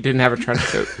anything, but you didn't have a trench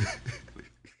coat.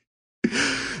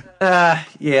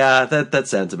 Yeah,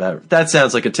 that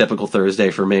sounds like a typical Thursday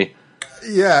for me.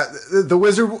 Yeah, the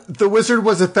wizard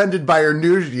was offended by her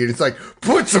nudity, and it's like,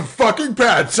 put some fucking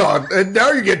pants on, and now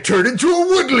you get turned into a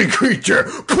woodly creature.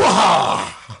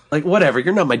 BWAHA! Like, whatever,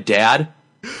 you're not my dad.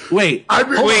 Wait,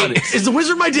 hold on. Is the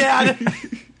wizard my dad?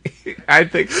 I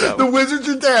think so. The wizard's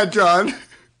your dad, John.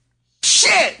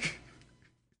 Shit!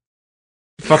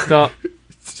 Fucked up.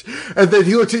 And then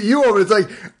he looks at you and it's like,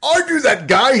 aren't you that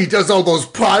guy he does all those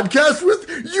podcasts with?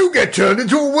 You get turned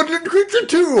into a woodland creature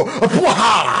too.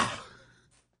 BWAHA!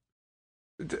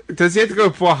 Does he have to go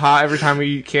BWAHA every time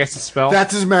he casts a spell?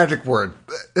 That's his magic word.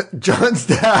 John's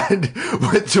dad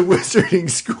went to wizarding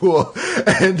school,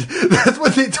 and that's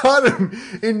what they taught him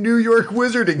in New York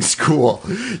wizarding school.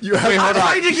 I'm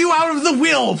finding you out of the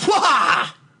will.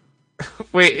 BWAHA!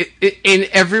 Wait, in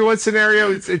everyone's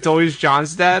scenario, it's always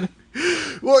John's dad?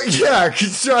 Well, yeah,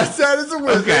 because John's dad is a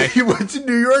wizard. Okay. He went to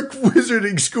New York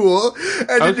wizarding school,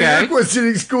 and in New York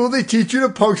wizarding school, they teach you to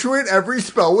punctuate every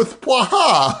spell with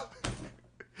BWAHA.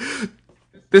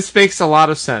 This makes a lot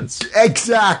of sense.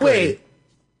 Exactly. Wait,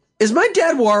 is my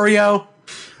dad Wario?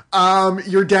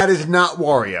 Your dad is not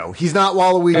Wario. He's not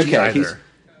Waluigi either.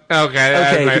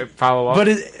 Okay, my follow-up. But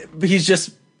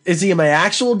is he my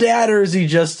actual dad, or is he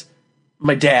just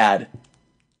my dad?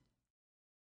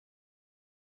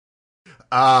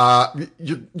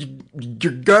 You're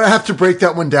gonna have to break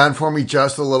that one down for me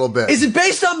just a little bit. Is it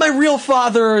based on my real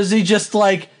father, or is he just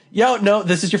like, yo, no,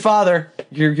 this is your father.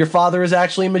 Your father is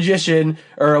actually a magician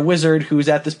or a wizard who's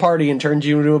at this party and turned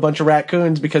you into a bunch of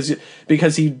raccoons because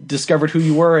he discovered who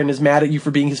you were and is mad at you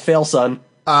for being his fail son.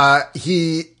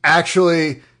 He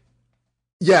actually,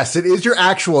 yes, it is your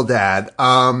actual dad.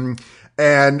 And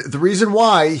the reason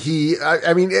why you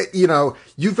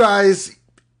guys,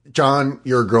 John,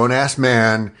 you're a grown-ass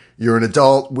man. You're an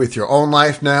adult with your own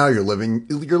life now. You're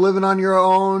living on your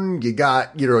own. You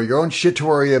got, your own shit to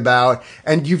worry about.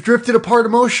 And you've drifted apart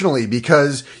emotionally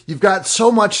because you've got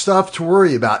so much stuff to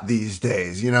worry about these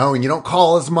days, and you don't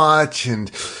call as much.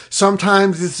 And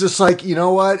sometimes it's just like, you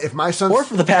know what? If my son's... Or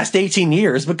for the past 18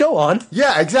 years, but go on.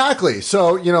 Yeah, exactly.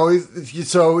 So,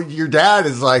 so your dad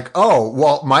is like, oh,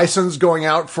 well, my son's going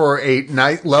out for a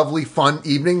nice, lovely, fun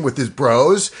evening with his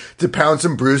bros to pound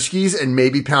some brewskis and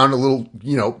maybe pound a little,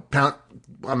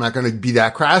 I'm not going to be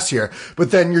that crass here, but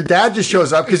then your dad just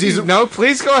shows up because he's... No,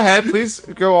 please go ahead. Please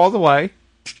go all the way.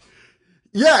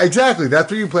 Yeah, exactly. That's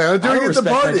what you plan on doing at the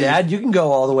party. My dad. You can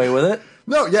go all the way with it.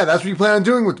 No, yeah, that's what you plan on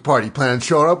doing with the party. You plan on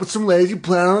showing up with some ladies. You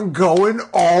plan on going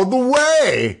all the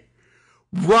way.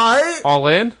 Right? All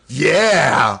in?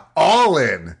 Yeah, all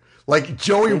in. Like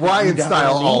Joey Ryan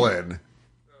style all in.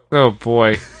 Oh,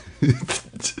 boy.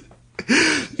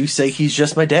 You say he's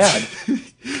just my dad.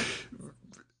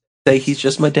 Say he's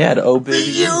just my dad. Oh,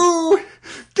 baby. You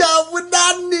got what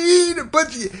I need.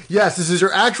 But yes, this is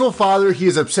your actual father. He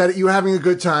is upset at you having a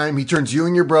good time. He turns you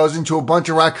and your bros into a bunch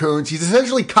of raccoons. He's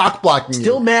essentially cock-blocking you.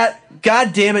 Still mad.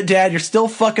 God damn it, Dad. You're still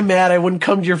fucking mad. I wouldn't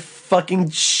come to your fucking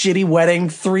shitty wedding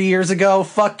 3 years ago.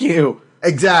 Fuck you.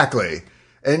 Exactly.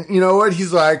 And you know what?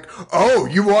 He's like, oh,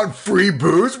 you want free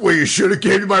booze? Well, you should have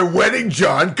came to my wedding,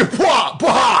 John. Kapwa!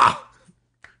 Bah!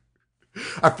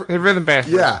 Hey, Rhythm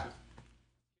Bastard. Yeah.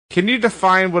 Can you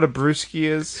define what a brewski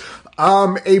is?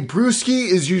 A brewski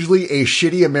is usually a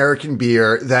shitty American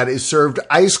beer that is served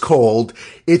ice cold.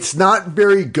 It's not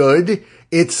very good.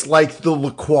 It's like the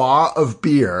La Croix of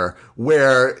beer,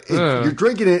 where you're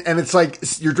drinking it and it's like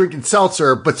you're drinking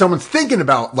seltzer, but someone's thinking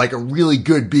about like a really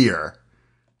good beer.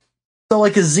 So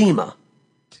like a Zima.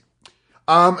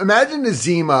 Imagine a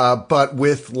Zima, but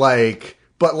with like,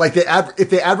 if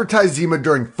they advertise Zima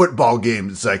during football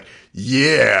games, it's like,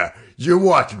 yeah, you're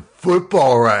watching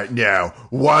football right now.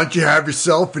 Why don't you have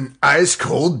yourself an ice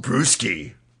cold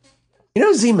brewski? You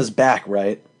know Zima's back,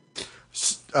 right?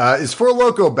 Is Four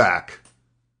Loko back?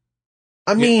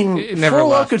 I mean, Four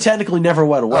Loko technically never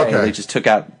went away. Okay. They just took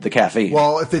out the caffeine.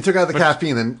 Well, if they took out the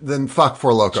caffeine, then fuck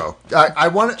Four Loko. I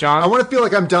want to feel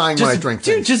like I'm dying when I drink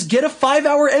things. Dude, just get a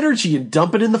 5-hour energy and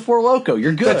dump it in the Four Loko.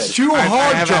 You're good. That's too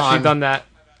hard, I've John.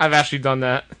 I've actually done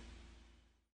that.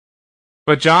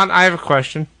 But John, I have a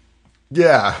question.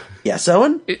 Yeah. Yes,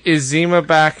 Owen? Is Zima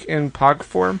back in pog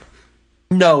form?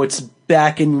 No, it's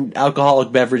back in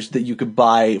alcoholic beverage that you could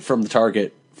buy from the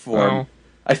Target form. Oh.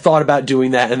 I thought about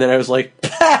doing that, and then I was like,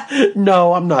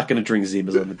 no, I'm not going to drink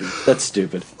Zimas on the beach. That's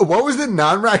stupid. What was the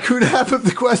non-raccoon half of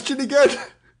the question again?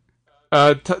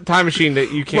 Time machine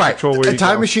that you can't control where you go. A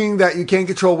time machine that you can't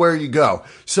control where you go.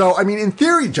 So, I mean, in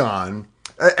theory, John,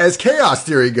 as chaos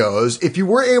theory goes, if you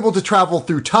were able to travel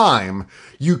through time,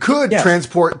 you could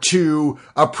transport to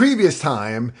a previous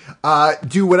time,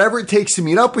 do whatever it takes to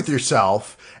meet up with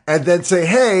yourself, and then say,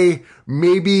 hey,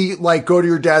 maybe like go to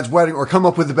your dad's wedding or come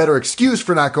up with a better excuse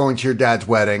for not going to your dad's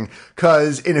wedding.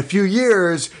 Cause in a few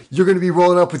years, you're going to be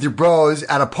rolling up with your bros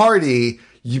at a party.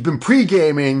 You've been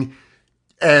pre-gaming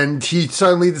and he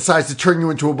suddenly decides to turn you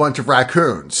into a bunch of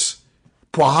raccoons.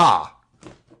 BWAHA.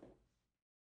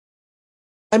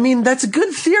 I mean, that's a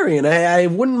good theory and I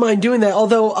wouldn't mind doing that.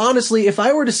 Although honestly, if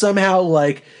I were to somehow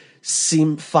like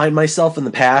find myself in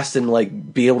the past and like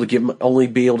only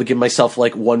be able to give myself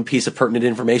like one piece of pertinent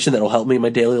information that'll help me in my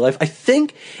daily life, I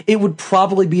think it would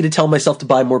probably be to tell myself to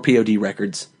buy more POD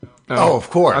records. Oh,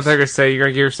 of course. I was going to say, you're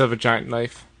going to give yourself a giant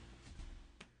knife.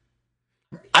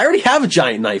 I already have a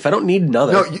giant knife. I don't need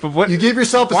another. No, you give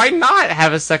yourself why not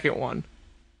have a second one?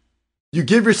 You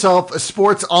give yourself a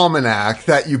sports almanac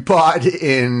that you bought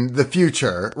in the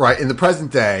future, right? In the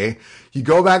present day. You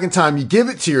go back in time, you give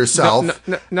it to yourself.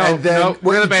 No,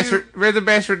 we're the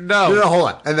bastard, no. No, hold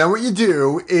on. And then what you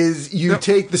do is you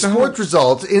take the sports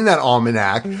results in that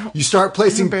almanac, you start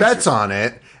placing bets on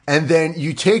it, and then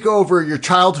you take over your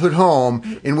childhood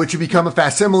home in which you become a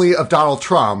facsimile of Donald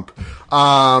Trump.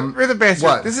 We're the bastard.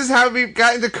 What? This is how we've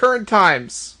gotten to current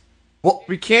times. Well,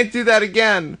 we can't do that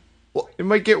again. Well, it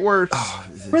might get worse.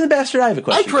 We're the bastard. I have a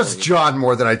question. I trust John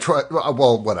more than I trust.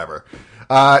 Well, whatever.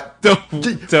 Put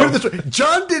it this way,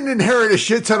 John didn't inherit a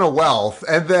shit ton of wealth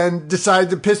and then decided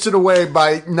to piss it away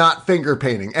by not finger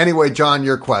painting. Anyway, John,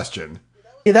 your question.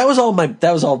 Yeah, that was all my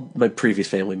previous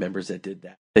family members that did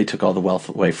that. They took all the wealth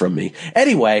away from me.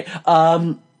 Anyway,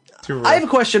 I have a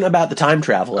question about the time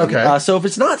traveling. Okay. So if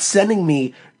it's not sending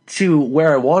me to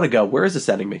where I want to go, where is it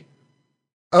sending me?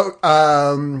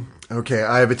 Oh, okay.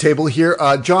 I have a table here.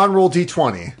 John, roll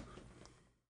D20.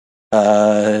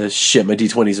 Shit, my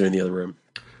D20s are in the other room.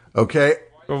 Okay.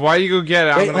 Well, why you go get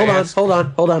it? Wait, hold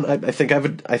on. I think I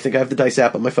have the dice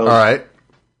app on my phone. All right.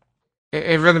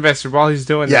 Hey, Rhythm Bastard, while he's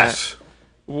doing that,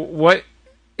 what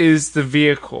is the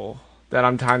vehicle that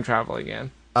I'm time traveling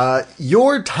in?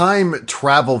 Your time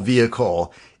travel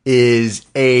vehicle is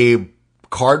a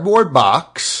cardboard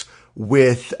box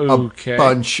with a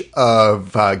bunch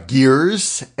of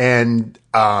gears and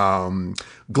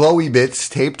glowy bits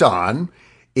taped on.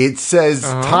 It says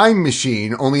Time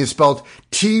Machine, only it's spelled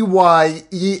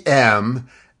Tyem.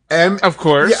 Of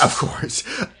course. Yeah, of course.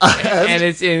 And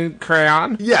it's in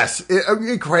crayon? Yes,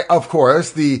 of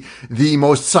course. The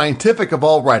most scientific of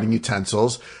all writing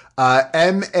utensils.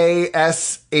 Masheehn.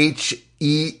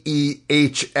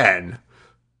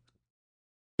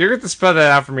 You're going to spell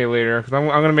that out for me later, because I'm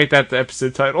going to make that the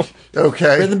episode title.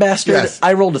 Okay. Rhythm Bastard, Yes.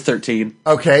 I rolled a 13.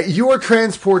 Okay, you are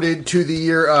transported to the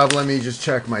year of, let me just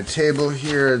check my table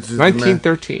here. It's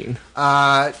 1913.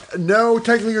 No,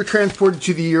 technically you're transported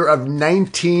to the year of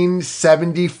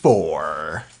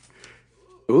 1974.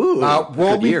 Ooh, Roll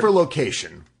good me year. for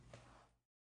location.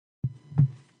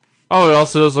 Oh, it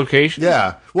also does location?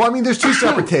 Yeah. Well, I mean, there's two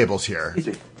separate tables here.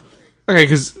 Okay,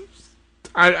 because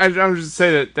I'm just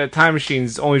saying that time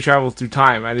machines only travel through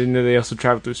time. I didn't know they also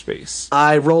travel through space.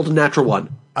 I rolled a natural 1.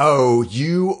 Oh,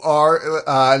 you are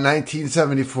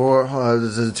 1974.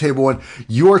 This is table 1.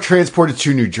 You are transported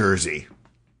to New Jersey.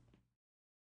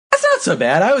 That's not so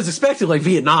bad. I was expecting like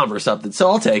Vietnam or something, so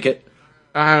I'll take it.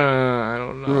 I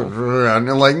don't know.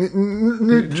 Like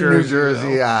New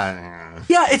Jersey.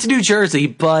 Yeah, it's New Jersey,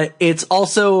 but it's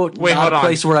also not a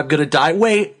place where I'm going to die.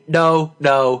 Wait, no.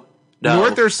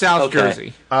 North or South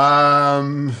Jersey?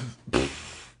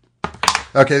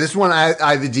 Okay, this one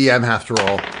I the DM have to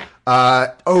roll.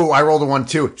 I rolled a 1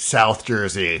 too. South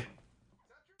Jersey.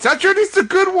 South Jersey's a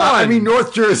good one. I mean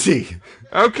North Jersey.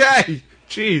 Okay,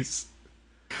 jeez.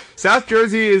 South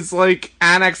Jersey is like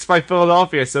annexed by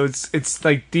Philadelphia, so it's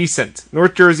like decent.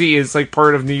 North Jersey is like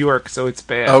part of New York, so it's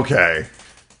bad. Okay.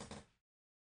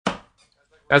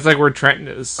 That's like where Trenton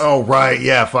is. Oh right,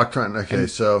 yeah. Fuck Trenton. Okay,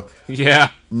 so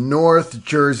Yeah. North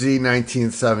Jersey,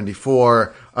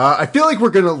 1974. I feel like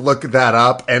we're gonna look that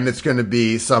up, and it's gonna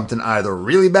be something either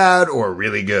really bad or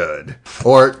really good,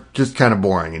 or just kind of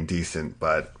boring and decent.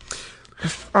 But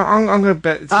I'm gonna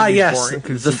bet it's gonna be yes, boring,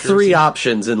 'cause the New three Jersey.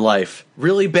 options in life: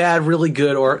 really bad, really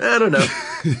good, or I don't know.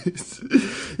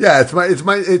 yeah, it's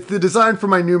the design for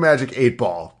my new Magic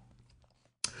 8-Ball.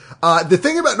 The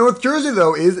thing about North Jersey,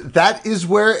 though, is that is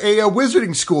where a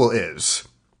wizarding school is.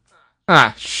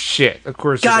 Ah, shit. Of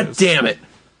course. God damn it!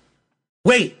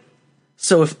 Wait.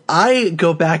 So if I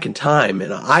go back in time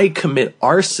and I commit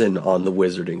arson on the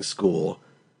wizarding school,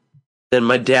 then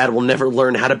my dad will never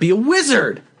learn how to be a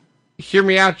wizard. Hear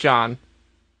me out, John.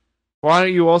 Why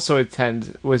don't you also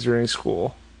attend wizarding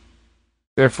school?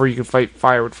 Therefore, you can fight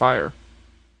fire with fire.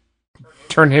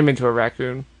 Turn him into a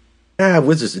raccoon.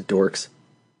 Wizards are dorks.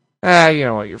 You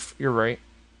know what? You're right.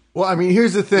 Well, I mean,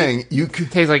 here's the thing. You could.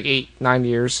 It takes like 8-9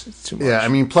 years. It's too much. Yeah, I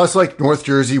mean, plus like North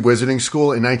Jersey Wizarding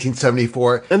School in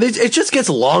 1974. And it just gets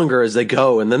longer as they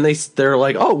go, and then they're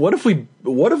like, oh, what if we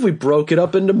broke it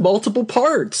up into multiple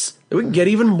parts? And we can get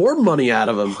even more money out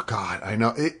of them. Oh, God, I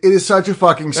know. It is such a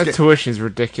fucking that tuition is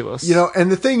ridiculous. You know, and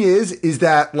the thing is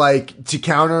that like to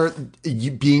counter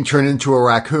you being turned into a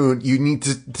raccoon, you need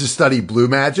to study blue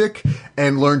magic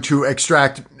and learn to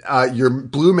extract your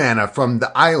blue mana from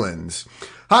the islands.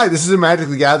 Hi, this is a Magic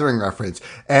the Gathering reference.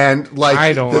 And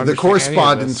like the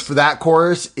correspondence for that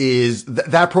course is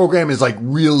that program is like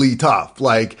really tough.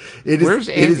 Like it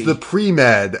is the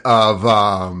pre-med of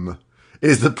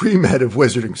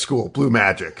Wizarding School, Blue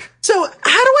Magic. So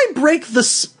how do I break the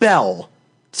spell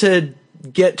to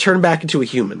get turned back into a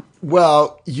human?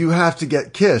 Well, you have to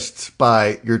get kissed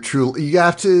by your true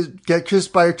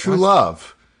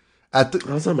love.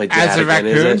 That's not my dad as a again,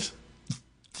 raccoon? is it?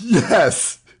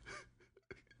 Yes.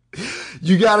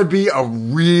 You gotta be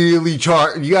you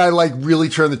gotta like really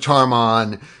turn the charm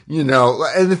on, you know.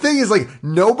 And the thing is like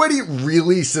nobody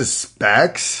really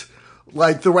suspects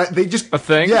like they just a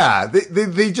thing. Yeah,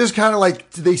 they just kind of like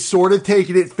they sort of take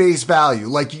it at face value.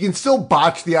 Like you can still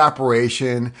botch the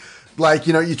operation. Like,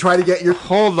 you know, you try to get your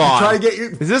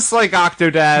Is this like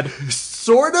Octodad?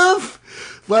 Sort of.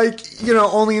 Like, you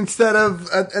know, only instead of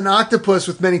an octopus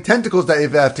with many tentacles that you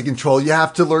have to control, you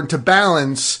have to learn to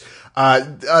balance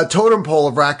a totem pole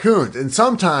of raccoons. And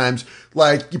sometimes,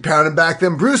 like, you pounding back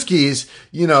them brewskis,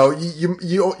 you know,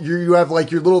 you have like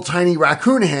your little tiny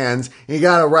raccoon hands, and you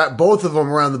gotta wrap both of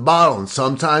them around the bottle. And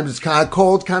sometimes it's kind of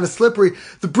cold, kind of slippery.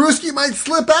 The brewski might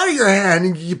slip out of your hand,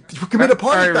 and you commit a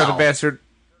party foul. Bastard.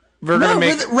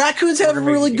 Raccoons have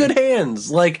really good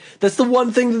hands. Like, that's the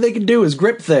one thing that they can do is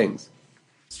grip things.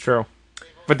 It's true.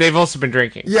 But they've also been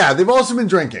drinking. Yeah, they've also been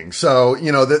drinking. So,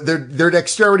 you know, their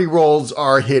dexterity rolls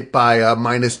are hit by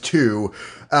 -2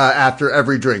 after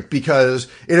every drink because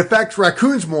it affects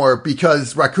raccoons more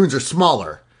because raccoons are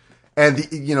smaller. And,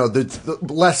 there's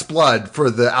less blood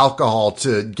for the alcohol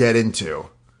to get into.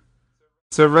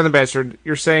 So, Rhythm Bastard,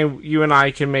 you're saying you and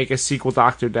I can make a sequel to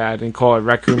Octodad and call it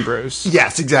Raccoon Bros?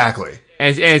 Yes, exactly.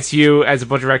 And it's you as a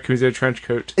bunch of raccoons in a trench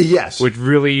coat. Yes. With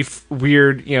really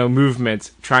weird,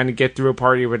 movement, trying to get through a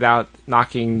party without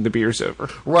knocking the beers over.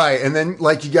 Right. And then,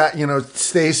 like, you got,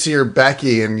 Stacy or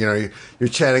Becky, and, you're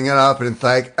chatting it up, and it's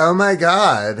like, oh my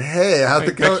God, hey, how's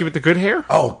it going? Becky with the good hair?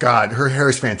 Oh, God, her hair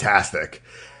is fantastic.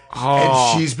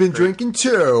 Oh, and she's been drinking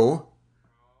too.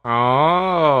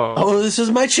 Oh, this is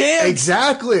my chance.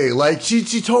 Exactly. Like she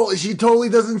totally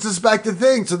doesn't suspect a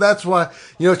thing. So that's why,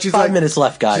 she's 5 minutes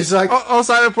left, guys. She's like,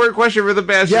 also I have an important question for the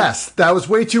bastard. yes, that was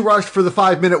way too rushed for the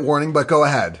 5-minute warning, but go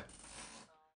ahead.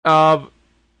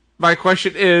 My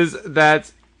question is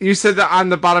that you said that I'm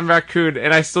the bottom raccoon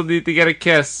and I still need to get a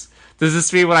kiss. Does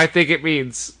this mean what I think it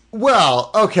means?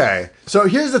 Well, okay. So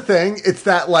here's the thing. It's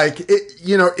that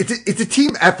it's a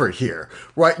team effort here,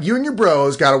 right? You and your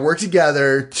bros got to work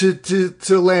together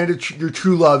to land your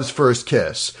true love's first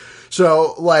kiss.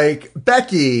 So like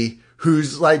Becky,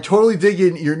 who's like totally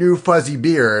digging your new fuzzy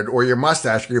beard or your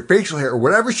mustache or your facial hair or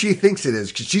whatever she thinks it is,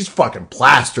 because she's fucking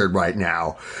plastered right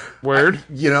now. Word.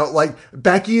 Like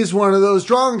Becky is one of those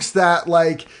drunks that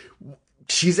like,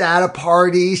 she's at a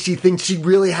party. She thinks she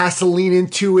really has to lean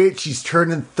into it. She's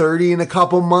turning 30 in a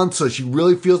couple months, so she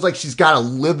really feels like she's got to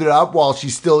live it up while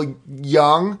she's still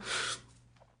young.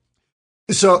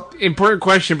 So, important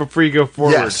question before you go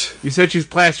forward. Yes. You said she's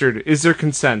plastered. Is there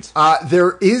consent?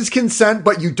 There is consent,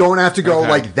 but you don't have to go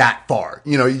like that far.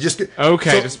 You just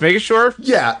okay. Just making sure.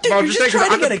 Yeah, dude, you're just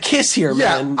trying to get a kiss here,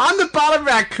 man. I'm the bottom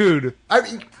raccoon. I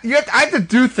mean, I have to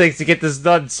do things to get this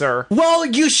done, sir. Well,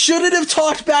 you shouldn't have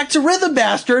talked back to Rhythm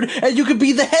Bastard, and you could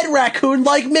be the head raccoon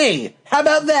like me. How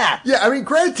about that? Yeah, I mean,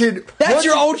 granted, that's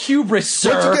your own hubris,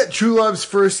 sir. Once you get true love's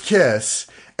first kiss.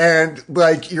 And,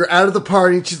 like, you're out of the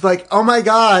party, and she's like, oh my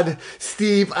god,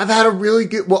 Steve, I've had a really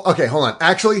good... Well, okay, hold on.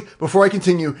 Actually, before I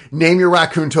continue, name your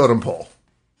raccoon totem pole.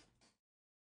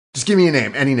 Just give me a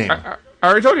name, any name. I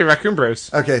already told you, Raccoon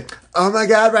Bros. Okay. Oh my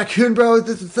god, Raccoon Bros,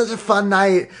 this is such a fun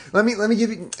night. Let me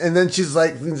give you... And then she's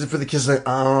like, leans in for the kiss, like,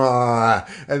 ah.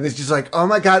 And then she's like, oh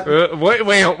my god. Wait,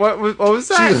 what was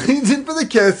that? She leans in for the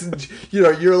kiss, and,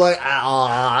 you're like,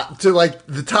 ah, to, like,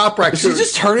 the top raccoon. Did she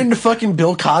just turn into fucking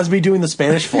Bill Cosby doing the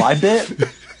Spanish Fly bit?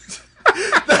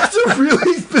 That's a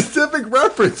really specific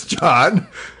reference, John.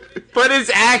 But it's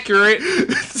accurate.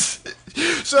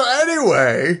 So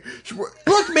anyway,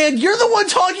 look, man, you're the one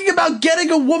talking about getting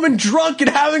a woman drunk and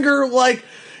having her like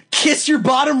kiss your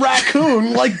bottom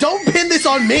raccoon. Like, don't pin this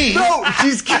on me. No,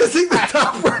 she's kissing the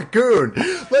top raccoon.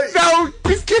 Like, no,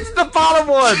 she's kissing the bottom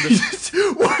one.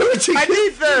 Why would she? I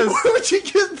need this. Why would she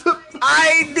kiss the?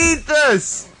 I need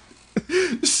this.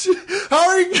 How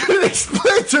are you going to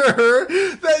explain to her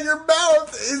that your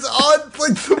mouth is on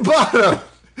like the bottom?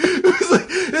 Look,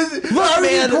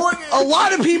 man, a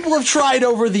lot of people have tried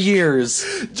over the years.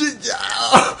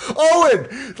 Owen,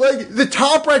 like, the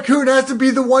top raccoon has to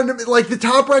be the one the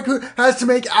top raccoon has to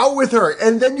make out with her,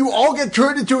 and then you all get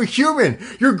turned into a human.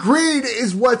 Your greed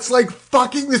is what's, like,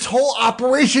 fucking this whole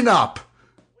operation up.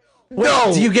 Wait,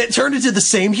 no. Do you get turned into the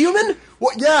same human?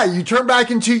 Well, yeah, you turn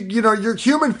back into, your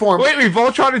human form. Wait, we've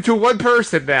all turned into one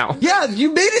person now. Yeah,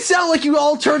 you made it sound like you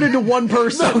all turned into one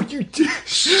person. No, you did.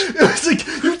 It was like,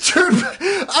 you turned back.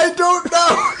 I don't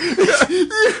know.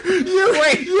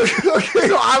 Wait. Okay.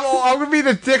 So I'm going to be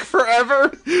the dick forever?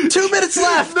 2 minutes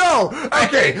left. No.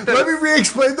 Okay, let me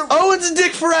re-explain Owen's a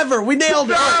dick forever. We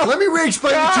nailed it. Right, let me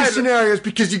re-explain the two scenarios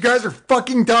because you guys are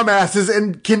fucking dumbasses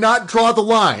and cannot draw the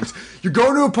lines. You're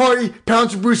going to a party, pound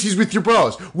some brewskis with your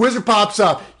bros. Wizard pops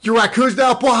up. Your raccoons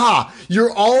now, BWAHA.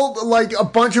 You're all like a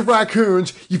bunch of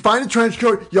raccoons. You find a trench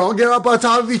coat. You all get up on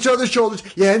top of each other's shoulders.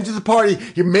 You head into the party.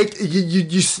 You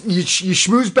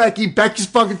schmooze Becky. Becky's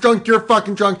fucking drunk. You're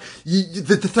fucking drunk.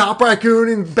 The top raccoon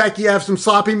and Becky have some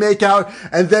sloppy makeout,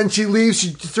 and then she leaves.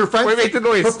 Her friends. Wait, make the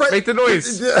noise. Make the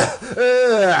noise.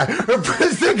 Her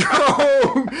friends take her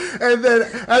home, and then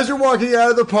as you're walking out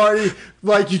of the party,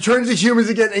 like, you turn into humans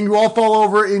again, and you all fall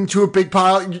over into a big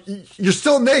pile. You're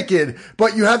still naked,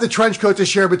 but you have the trench coat to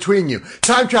share between you.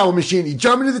 Time travel machine. You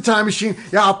jump into the time machine.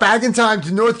 You're out back in time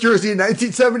to North Jersey in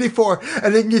 1974,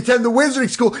 and then you attend the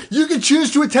wizarding school. You can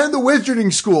choose to attend the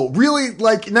wizarding school. Really,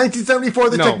 like,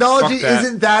 1974, the technology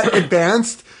isn't that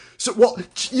advanced. So, well,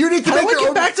 you need to make your own...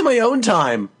 get back to my own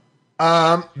time?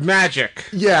 Magic.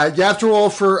 Yeah, you have to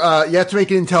roll for, you have to make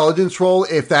an intelligence roll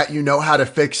if that you know how to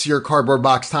fix your cardboard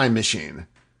box time machine.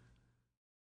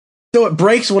 So it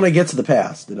breaks when I get to the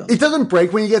past. It doesn't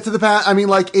break when you get to the past. I mean,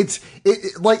 like, it's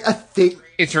like a thing.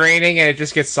 It's raining and it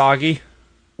just gets soggy.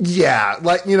 Yeah,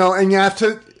 like, and you have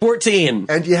to... 14.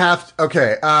 And you have to,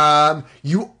 okay,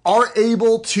 you are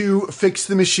able to fix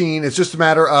the machine. It's just a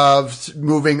matter of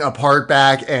moving a part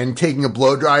back and taking a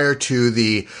blow dryer to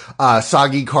the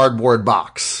soggy cardboard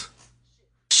box.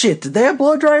 Shit, did they have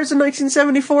blow dryers in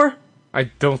 1974? I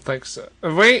don't think so.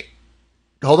 Wait.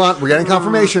 Hold on, we're getting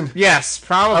confirmation. Yes,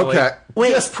 probably. Okay. Wait.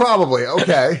 Yes, probably.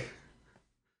 Okay.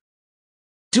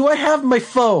 Do I have my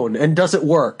phone and does it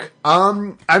work? I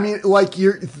mean, like,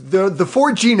 the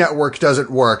 4G network doesn't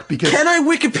work because... Can I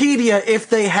Wikipedia if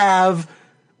they have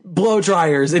blow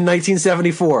dryers in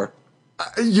 1974?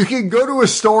 You can go to a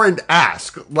store and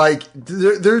ask. Like,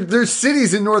 there's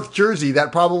cities in North Jersey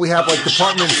that probably have, like,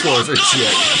 department stores or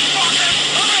shit.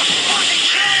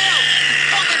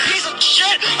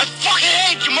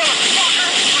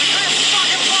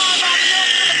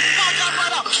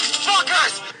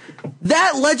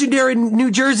 That legendary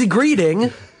New Jersey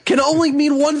greeting can only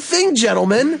mean one thing,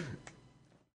 gentlemen.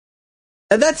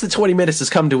 And that's the 20 minutes has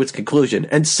come to its conclusion.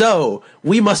 And so,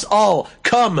 we must all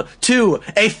come to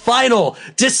a final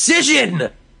decision.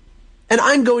 And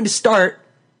I'm going to start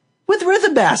with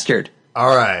Rhythm Bastard.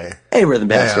 All right. Hey, Rhythm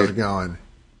Bastard. Hey, how's it going?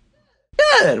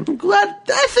 Good. I'm glad.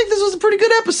 I think this was a pretty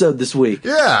good episode this week.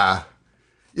 Yeah.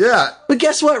 Yeah. But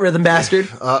guess what, Rhythm Bastard?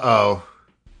 Uh-oh.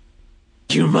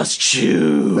 You must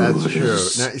choose. That's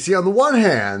true. Now, you see, on the one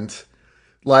hand,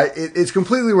 like, it's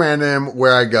completely random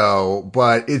where I go,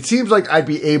 but it seems like I'd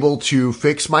be able to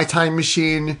fix my time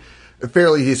machine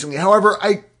fairly decently. However,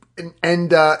 I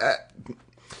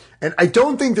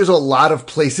don't think there's a lot of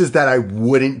places that I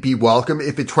wouldn't be welcome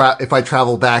if I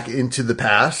travel back into the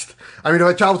past. I mean, if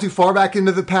I travel too far back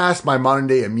into the past, my modern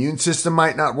day immune system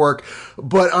might not work.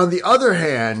 But on the other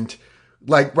hand,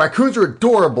 like, raccoons are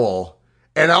adorable.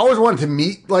 And I always wanted to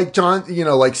meet, like, John, you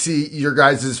know, like, see your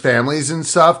guys' families and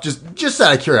stuff. Just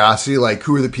out of curiosity, like,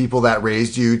 who are the people that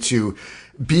raised you to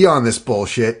be on this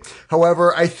bullshit?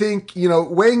 However, I think, you know,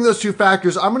 weighing those two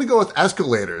factors, I'm going to go with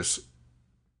escalators.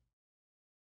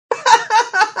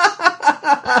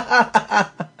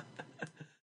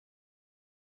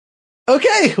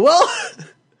 Okay, well,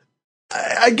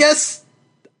 I guess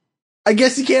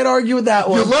you can't argue with that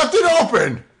one. You left it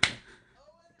open!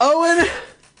 Owen,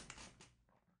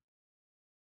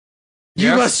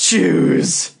 you must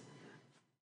choose.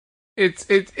 It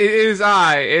is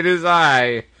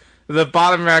I, the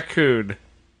bottom raccoon,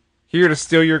 here to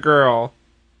steal your girl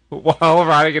while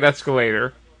riding an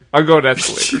escalator. I'll go with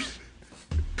escalators.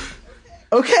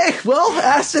 Okay, well,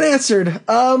 asked and answered.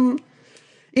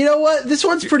 You know what? This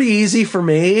one's pretty easy for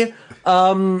me.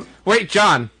 Wait,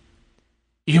 John.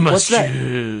 You must What's that?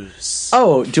 choose.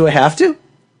 Oh, do I have to?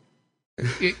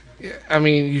 I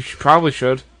mean, you probably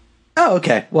should. Oh,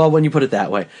 okay. Well, when you put it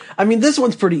that way. I mean, this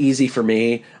one's pretty easy for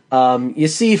me. You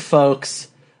see, folks,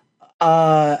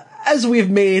 as we've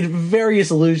made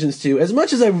various allusions to, as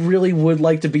much as I really would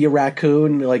like to be a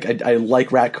raccoon, like, I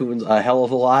like raccoons a hell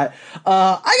of a lot,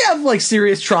 I have, like,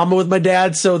 serious trauma with my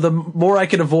dad, so the more I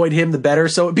can avoid him, the better.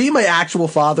 So being my actual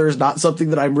father is not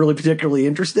something that I'm really particularly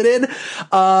interested in.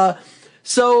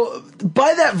 So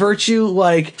by that virtue,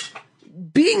 like,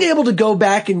 being able to go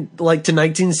back to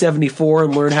 1974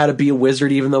 and learn how to be a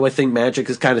wizard, even though I think magic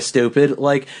is kind of stupid,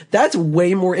 like, that's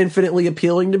way more infinitely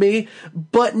appealing to me,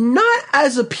 but not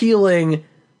as appealing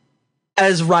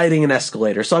as riding an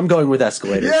escalator. So I'm going with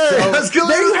escalator. Yeah, so escalator's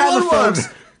there you have it, one. folks.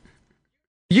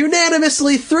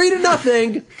 Unanimously,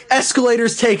 3-0.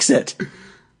 Escalators takes it.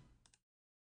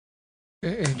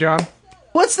 Hey, John.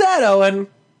 What's that, Owen?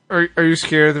 Are you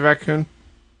scared of the raccoon?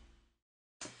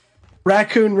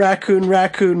 Raccoon, raccoon,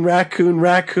 raccoon, raccoon,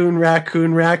 raccoon,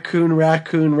 raccoon, raccoon,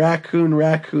 raccoon, raccoon,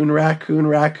 raccoon, raccoon,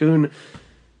 raccoon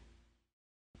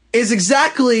is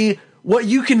exactly what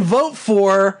you can vote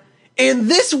for in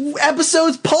this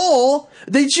episode's poll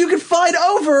that you can find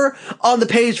over on the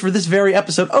page for this very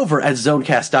episode over at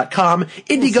zonecast.com,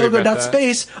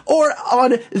 indiegogo.space, or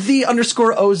on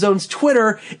 _Ozone's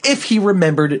Twitter if he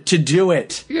remembered to do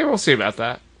it. Yeah, we'll see about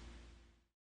that.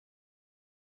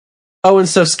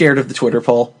 Owen's so scared of the Twitter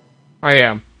poll. I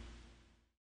am.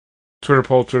 Twitter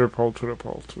poll, Twitter poll, Twitter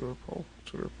poll, Twitter poll,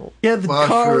 Twitter poll. Yeah, the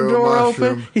car door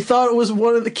mushroom. open. He thought it was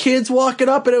one of the kids walking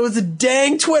up, and it was a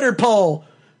dang Twitter poll.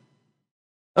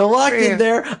 I locked in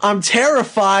there. I'm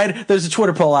terrified. There's a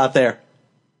Twitter poll out there.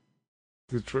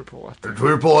 The Twitter poll out there. The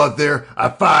Twitter poll out there. I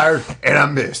fired and I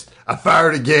missed. I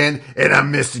fired again and I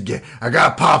missed again. I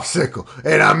got a popsicle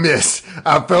and I missed.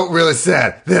 I felt really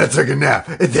sad. Then I took a nap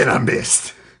and then I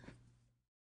missed.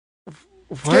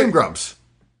 Game Grumps.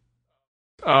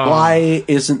 Why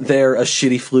isn't there a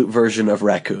shitty flute version of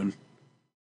Raccoon?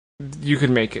 You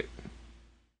can make it.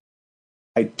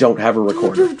 I don't have a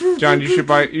recorder. John, you should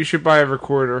buy a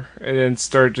recorder and then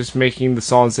start just making the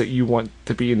songs that you want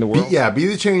to be in the world. Be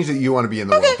the change that you want to be in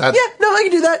the world. Yeah, no, I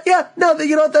can do that. Yeah, no,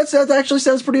 you know what? That actually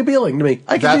sounds pretty appealing to me.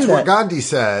 I can do that. That's what Gandhi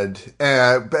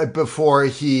said before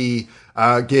he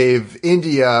gave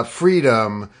India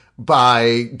freedom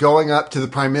by going up to the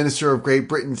Prime Minister of Great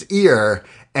Britain's ear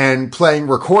and playing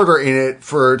recorder in it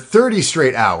for 30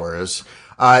 straight hours.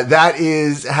 That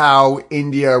is how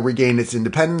India regained its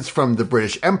independence from the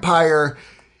British Empire.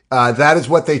 That is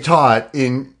what they taught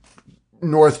in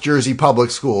North Jersey public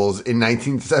schools in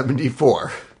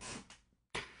 1974.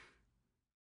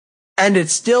 And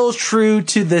it's still true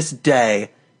to this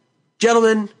day.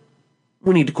 Gentlemen,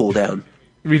 we need to cool down.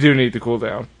 We do need to cool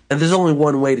down. And there's only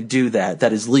one way to do that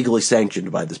is legally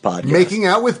sanctioned by this podcast. Making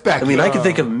out with Becky. I mean, I can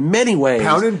think of many ways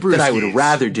Pounding that I would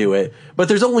rather do it, but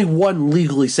there's only one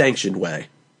legally sanctioned way.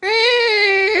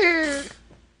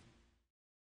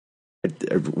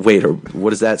 Wait,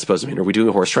 what is that supposed to mean? Are we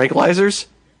doing horse tranquilizers?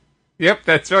 Yep,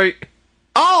 that's right.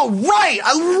 Oh, right!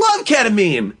 I love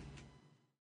ketamine!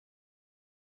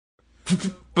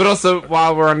 But also,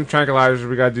 while we're on tranquilizers,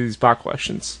 we gotta do these bot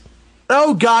questions.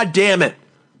 Oh, god damn it.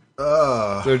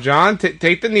 So, John,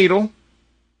 take the needle.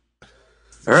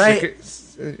 All right.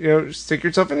 Stick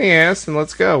yourself in the ass and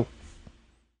let's go.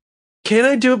 Can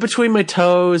I do it between my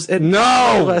toes?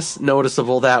 No! Less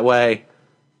noticeable that way.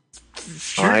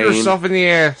 Shoot yourself in the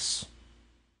ass.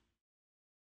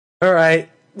 All right.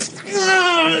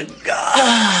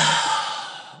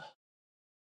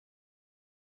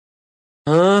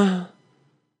 Huh?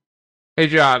 Hey,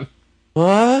 John.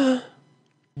 What?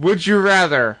 Would you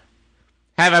rather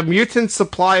have a mutant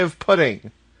supply of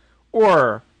pudding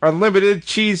or unlimited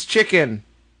cheese chicken?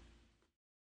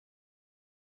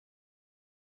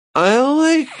 I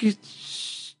like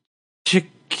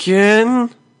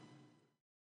chicken.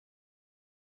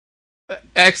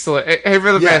 Excellent. Hey,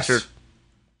 Brother Yes. Bastard.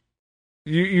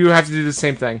 You have to do the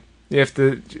same thing. You have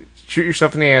to shoot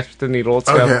yourself in the ass with the needle. Let's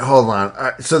go. Okay, hold on.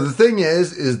 So the thing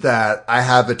is that I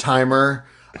have a timer.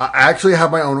 I actually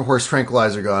have my own horse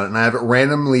tranquilizer gun, and I have it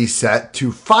randomly set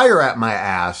to fire at my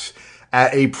ass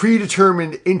at a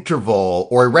predetermined interval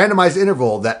or a randomized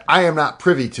interval that I am not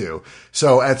privy to.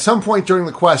 So at some point during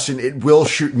the question, it will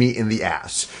shoot me in the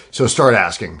ass. So start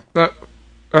asking.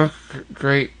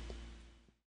 Great.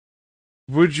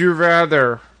 Would you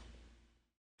rather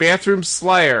Bathroom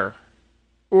Slayer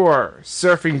or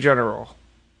Surfing General?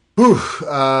 Whew,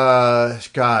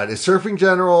 God, is Surfing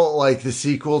General like the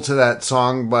sequel to that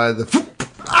song by the...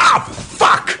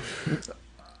 fuck!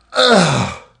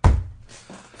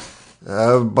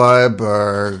 By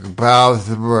Berg,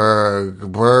 Berg,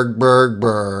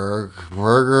 Burger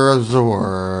is the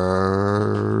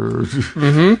word.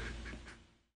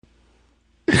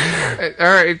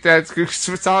 All right, that's good.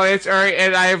 Solid answer. All right,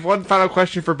 and I have one final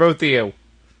question for both of you.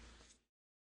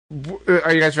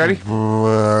 Are you guys ready?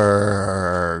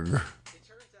 Berg.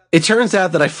 It turns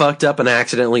out that I fucked up and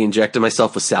accidentally injected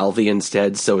myself with salvia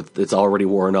instead, so it's already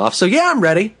worn off. So yeah, I'm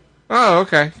ready. Oh,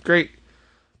 okay, great.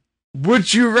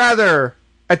 Would you rather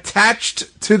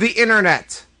attached to the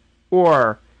internet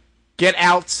or get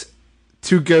out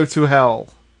to go to hell?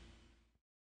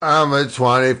 I'm a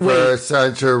 21st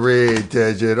century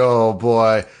digital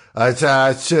boy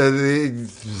attached to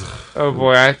the... Oh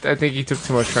boy, I think you took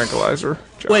too much tranquilizer.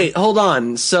 John. Wait, hold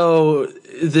on. So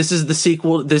this is the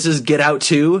sequel. This is Get Out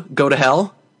 2, Go to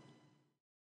Hell?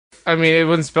 I mean, it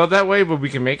wasn't spelled that way, but we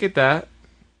can make it that.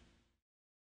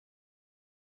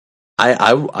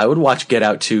 I would watch Get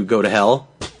Out 2, Go to Hell.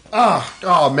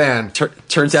 Oh man.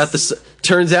 Turns out,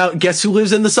 guess who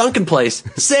lives in the sunken place?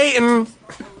 Satan!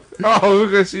 Oh, we're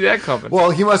going to see that coming.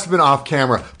 Well, he must have been off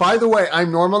camera. By the way,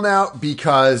 I'm normal now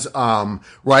because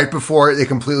right before they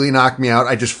completely knocked me out,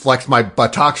 I just flexed my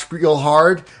buttocks real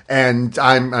hard, and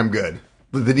I'm good.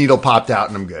 The needle popped out,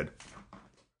 and I'm good.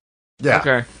 Yeah.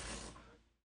 Okay.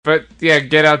 But, yeah,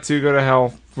 Get Out to Go to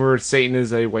Hell, where Satan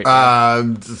is a white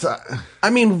man. I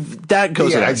mean, that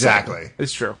goes without exactly. saying.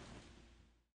 It's true.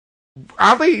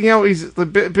 Oddly, he's a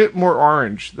bit more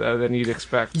orange than you'd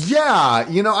expect. Yeah,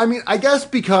 I mean, I guess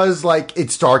because, like,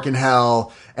 it's dark in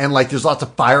hell, and, like, there's lots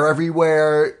of fire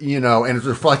everywhere, and it's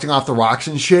reflecting off the rocks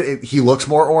and shit, he looks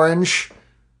more orange.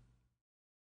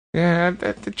 Yeah,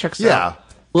 that checks out. Yeah.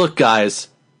 Look, guys,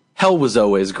 hell was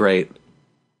always great.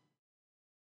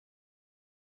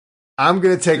 I'm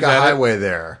going to take a highway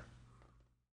there.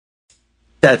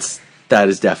 That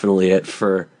is definitely it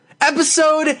for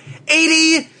episode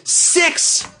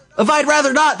 86 of I'd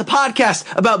Rather Not, the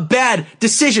podcast about bad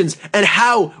decisions and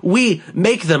how we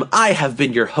make them. I have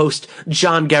been your host,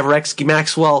 John Gavarexky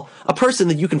Maxwell, a person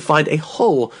that you can find a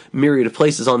whole myriad of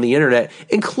places on the internet,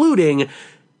 including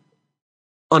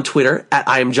on Twitter at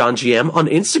IamJohnGM, on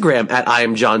Instagram at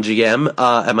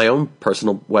IamJohnGM, at my own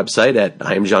personal website at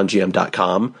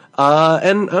IamJohnGM.com,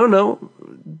 and I don't know,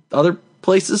 other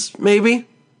places maybe,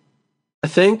 I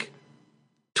think.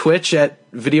 Twitch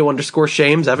at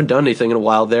video_shames. I haven't done anything in a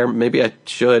while there. Maybe I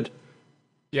should.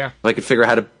 Yeah. If I could figure out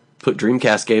how to put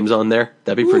Dreamcast games on there,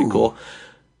 that'd be pretty cool.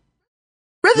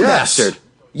 Rhythm Bastard,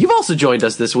 you've also joined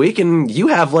us this week, and you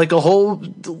have like a whole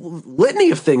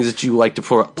litany of things that you like to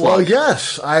plug. Well,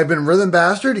 yes, I've been Rhythm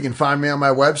Bastard. You can find me on my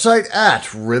website at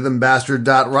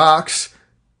rhythmbastard.rocks.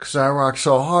 Because I rock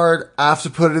so hard, I have to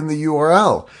put it in the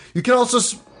URL. You can also...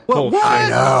 What? I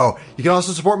know. You can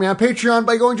also support me on Patreon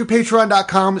by going to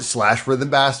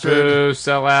patreon.com/rhythmbastard. Boo,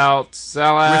 sell out.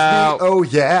 Sell out. With me. Oh,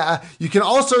 yeah. You can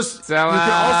also help me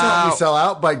out. sell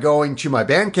out by going to my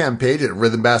Bandcamp page at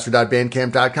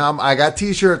rhythmbastard.bandcamp.com. I got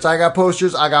t-shirts, I got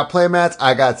posters, I got playmats,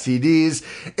 I got CDs.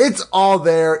 It's all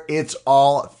there. It's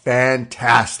all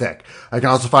fantastic. I can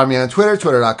also find me on Twitter,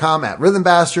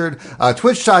 twitter.com/rhythmbastard,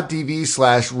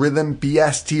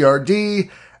 twitch.tv/rhythmbstrd,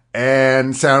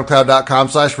 and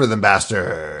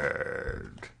soundcloud.com/rhythmbastard.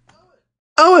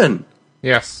 Owen,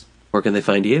 Yes. where can they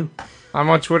find you? I'm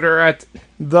on Twitter at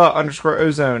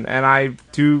 @the_ozone, and I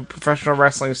do professional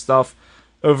wrestling stuff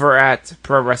over at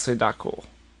prowrestling.cool.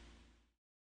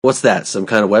 What's that? Some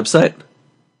kind of website?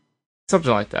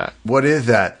 Something like that. What is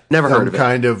that? Never heard of it. Some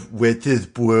kind of With His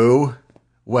Blue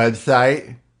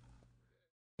website?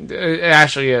 It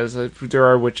actually is. There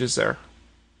are witches there.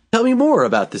 Tell me more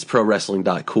about this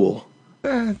prowrestling.cool.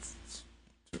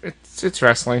 It's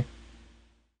wrestling.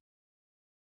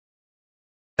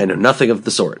 I know nothing of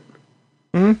the sort.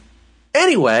 Mm-hmm.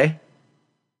 Anyway,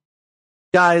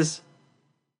 guys,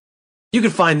 you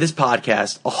can find this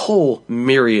podcast a whole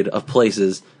myriad of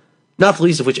places, not the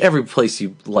least of which every place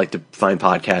you like to find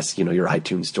podcasts, you know, your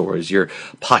iTunes stores, your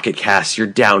Pocket Casts, your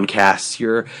Downcast,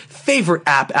 your favorite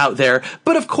app out there.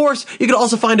 But of course, you can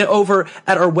also find it over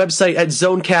at our website at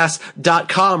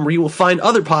zonecast.com, where you will find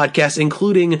other podcasts,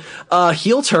 including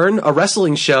Heel Turn, a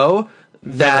wrestling show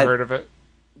that... Never heard of it.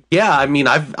 Yeah, I mean,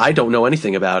 I don't know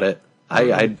anything about it.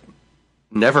 I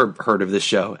never heard of this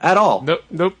show at all. Nope.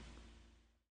 You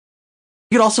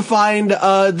can also find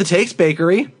The Takes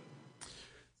Bakery.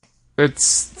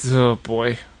 Oh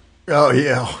boy. Oh,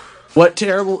 yeah. What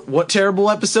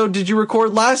terrible episode did you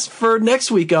record last for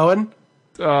next week, Owen?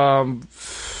 I'm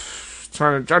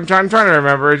trying to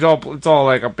remember. It's all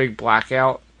like a big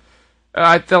blackout.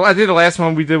 I think the last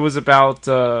one we did was about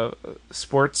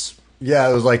sports. Yeah,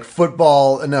 it was like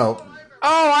football. No.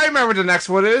 Oh, I remember what the next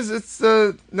one is. It's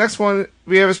the next one.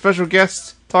 We have a special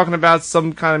guest talking about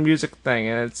some kind of music thing,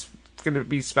 and it's going to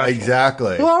be special.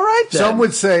 Exactly. Well, all right, then. Some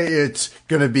would say it's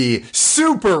going to be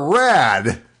super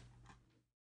rad.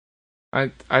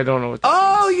 I don't know what that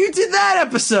Oh, you did that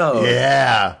episode.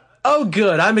 Yeah. Oh,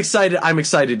 good. I'm excited. I'm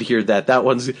excited to hear that. That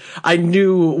one's. I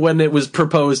knew when it was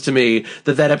proposed to me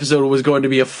that episode was going to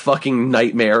be a fucking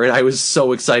nightmare, and I was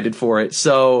so excited for it.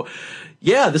 So,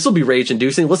 yeah, this will be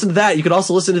rage-inducing. Listen to that. You can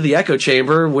also listen to the Echo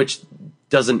Chamber, which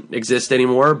doesn't exist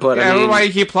anymore. But Yeah, I mean, why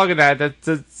you keep plugging that?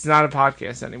 That's not a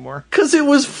podcast anymore. Because it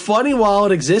was funny while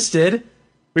it existed.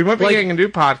 We might be getting a new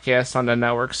podcast on the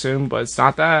network soon, but it's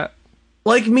not that.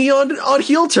 Like me on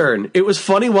Heel Turn. It was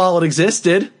funny while it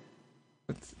existed.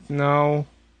 No.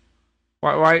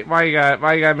 Why you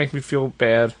gotta make me feel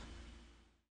bad?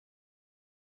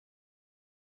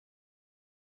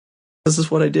 This is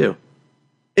what I do.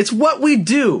 It's what we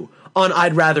do on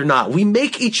I'd Rather Not. We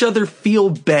make each other feel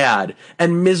bad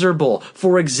and miserable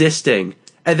for existing.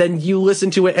 And then you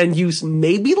listen to it and you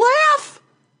maybe laugh?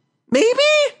 Maybe?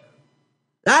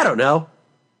 I don't know.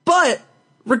 But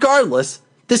regardless,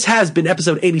 this has been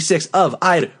episode 86 of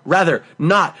I'd Rather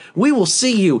Not. We will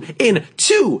see you in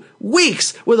 2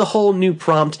 weeks with a whole new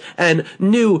prompt and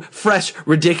new, fresh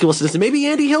ridiculousness. And maybe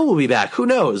Andy Hill will be back. Who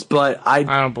knows? But I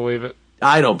don't believe it.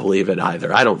 I don't believe it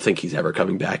either. I don't think he's ever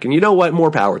coming back. And you know what?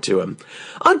 More power to him.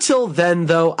 Until then,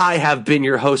 though, I have been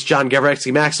your host, John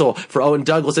Gavrexky Maxwell, for Owen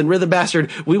Douglas and Rhythm Bastard.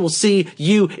 We will see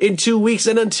you in 2 weeks.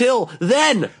 And until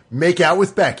then, make out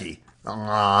with Becky. That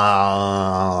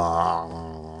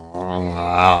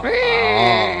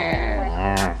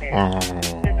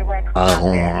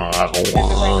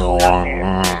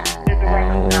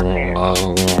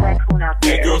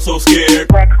girl so scared.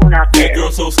 That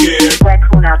girl so scared. That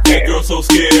girl so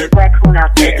scared.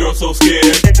 That girl so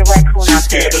scared. She's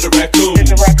scared of the raccoon.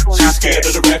 She's scared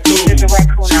of the raccoon.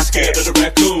 She's scared of the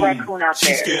raccoon.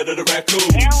 She's scared of the raccoon.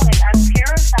 I'm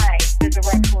terrified. There's a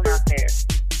raccoon out there.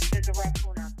 There's a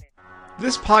raccoon out there.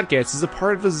 This podcast is a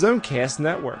part of the Zonecast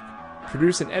network,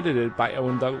 produced and edited by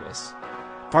Owen Douglas.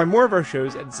 Find more of our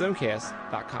shows at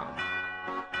zonecast.com.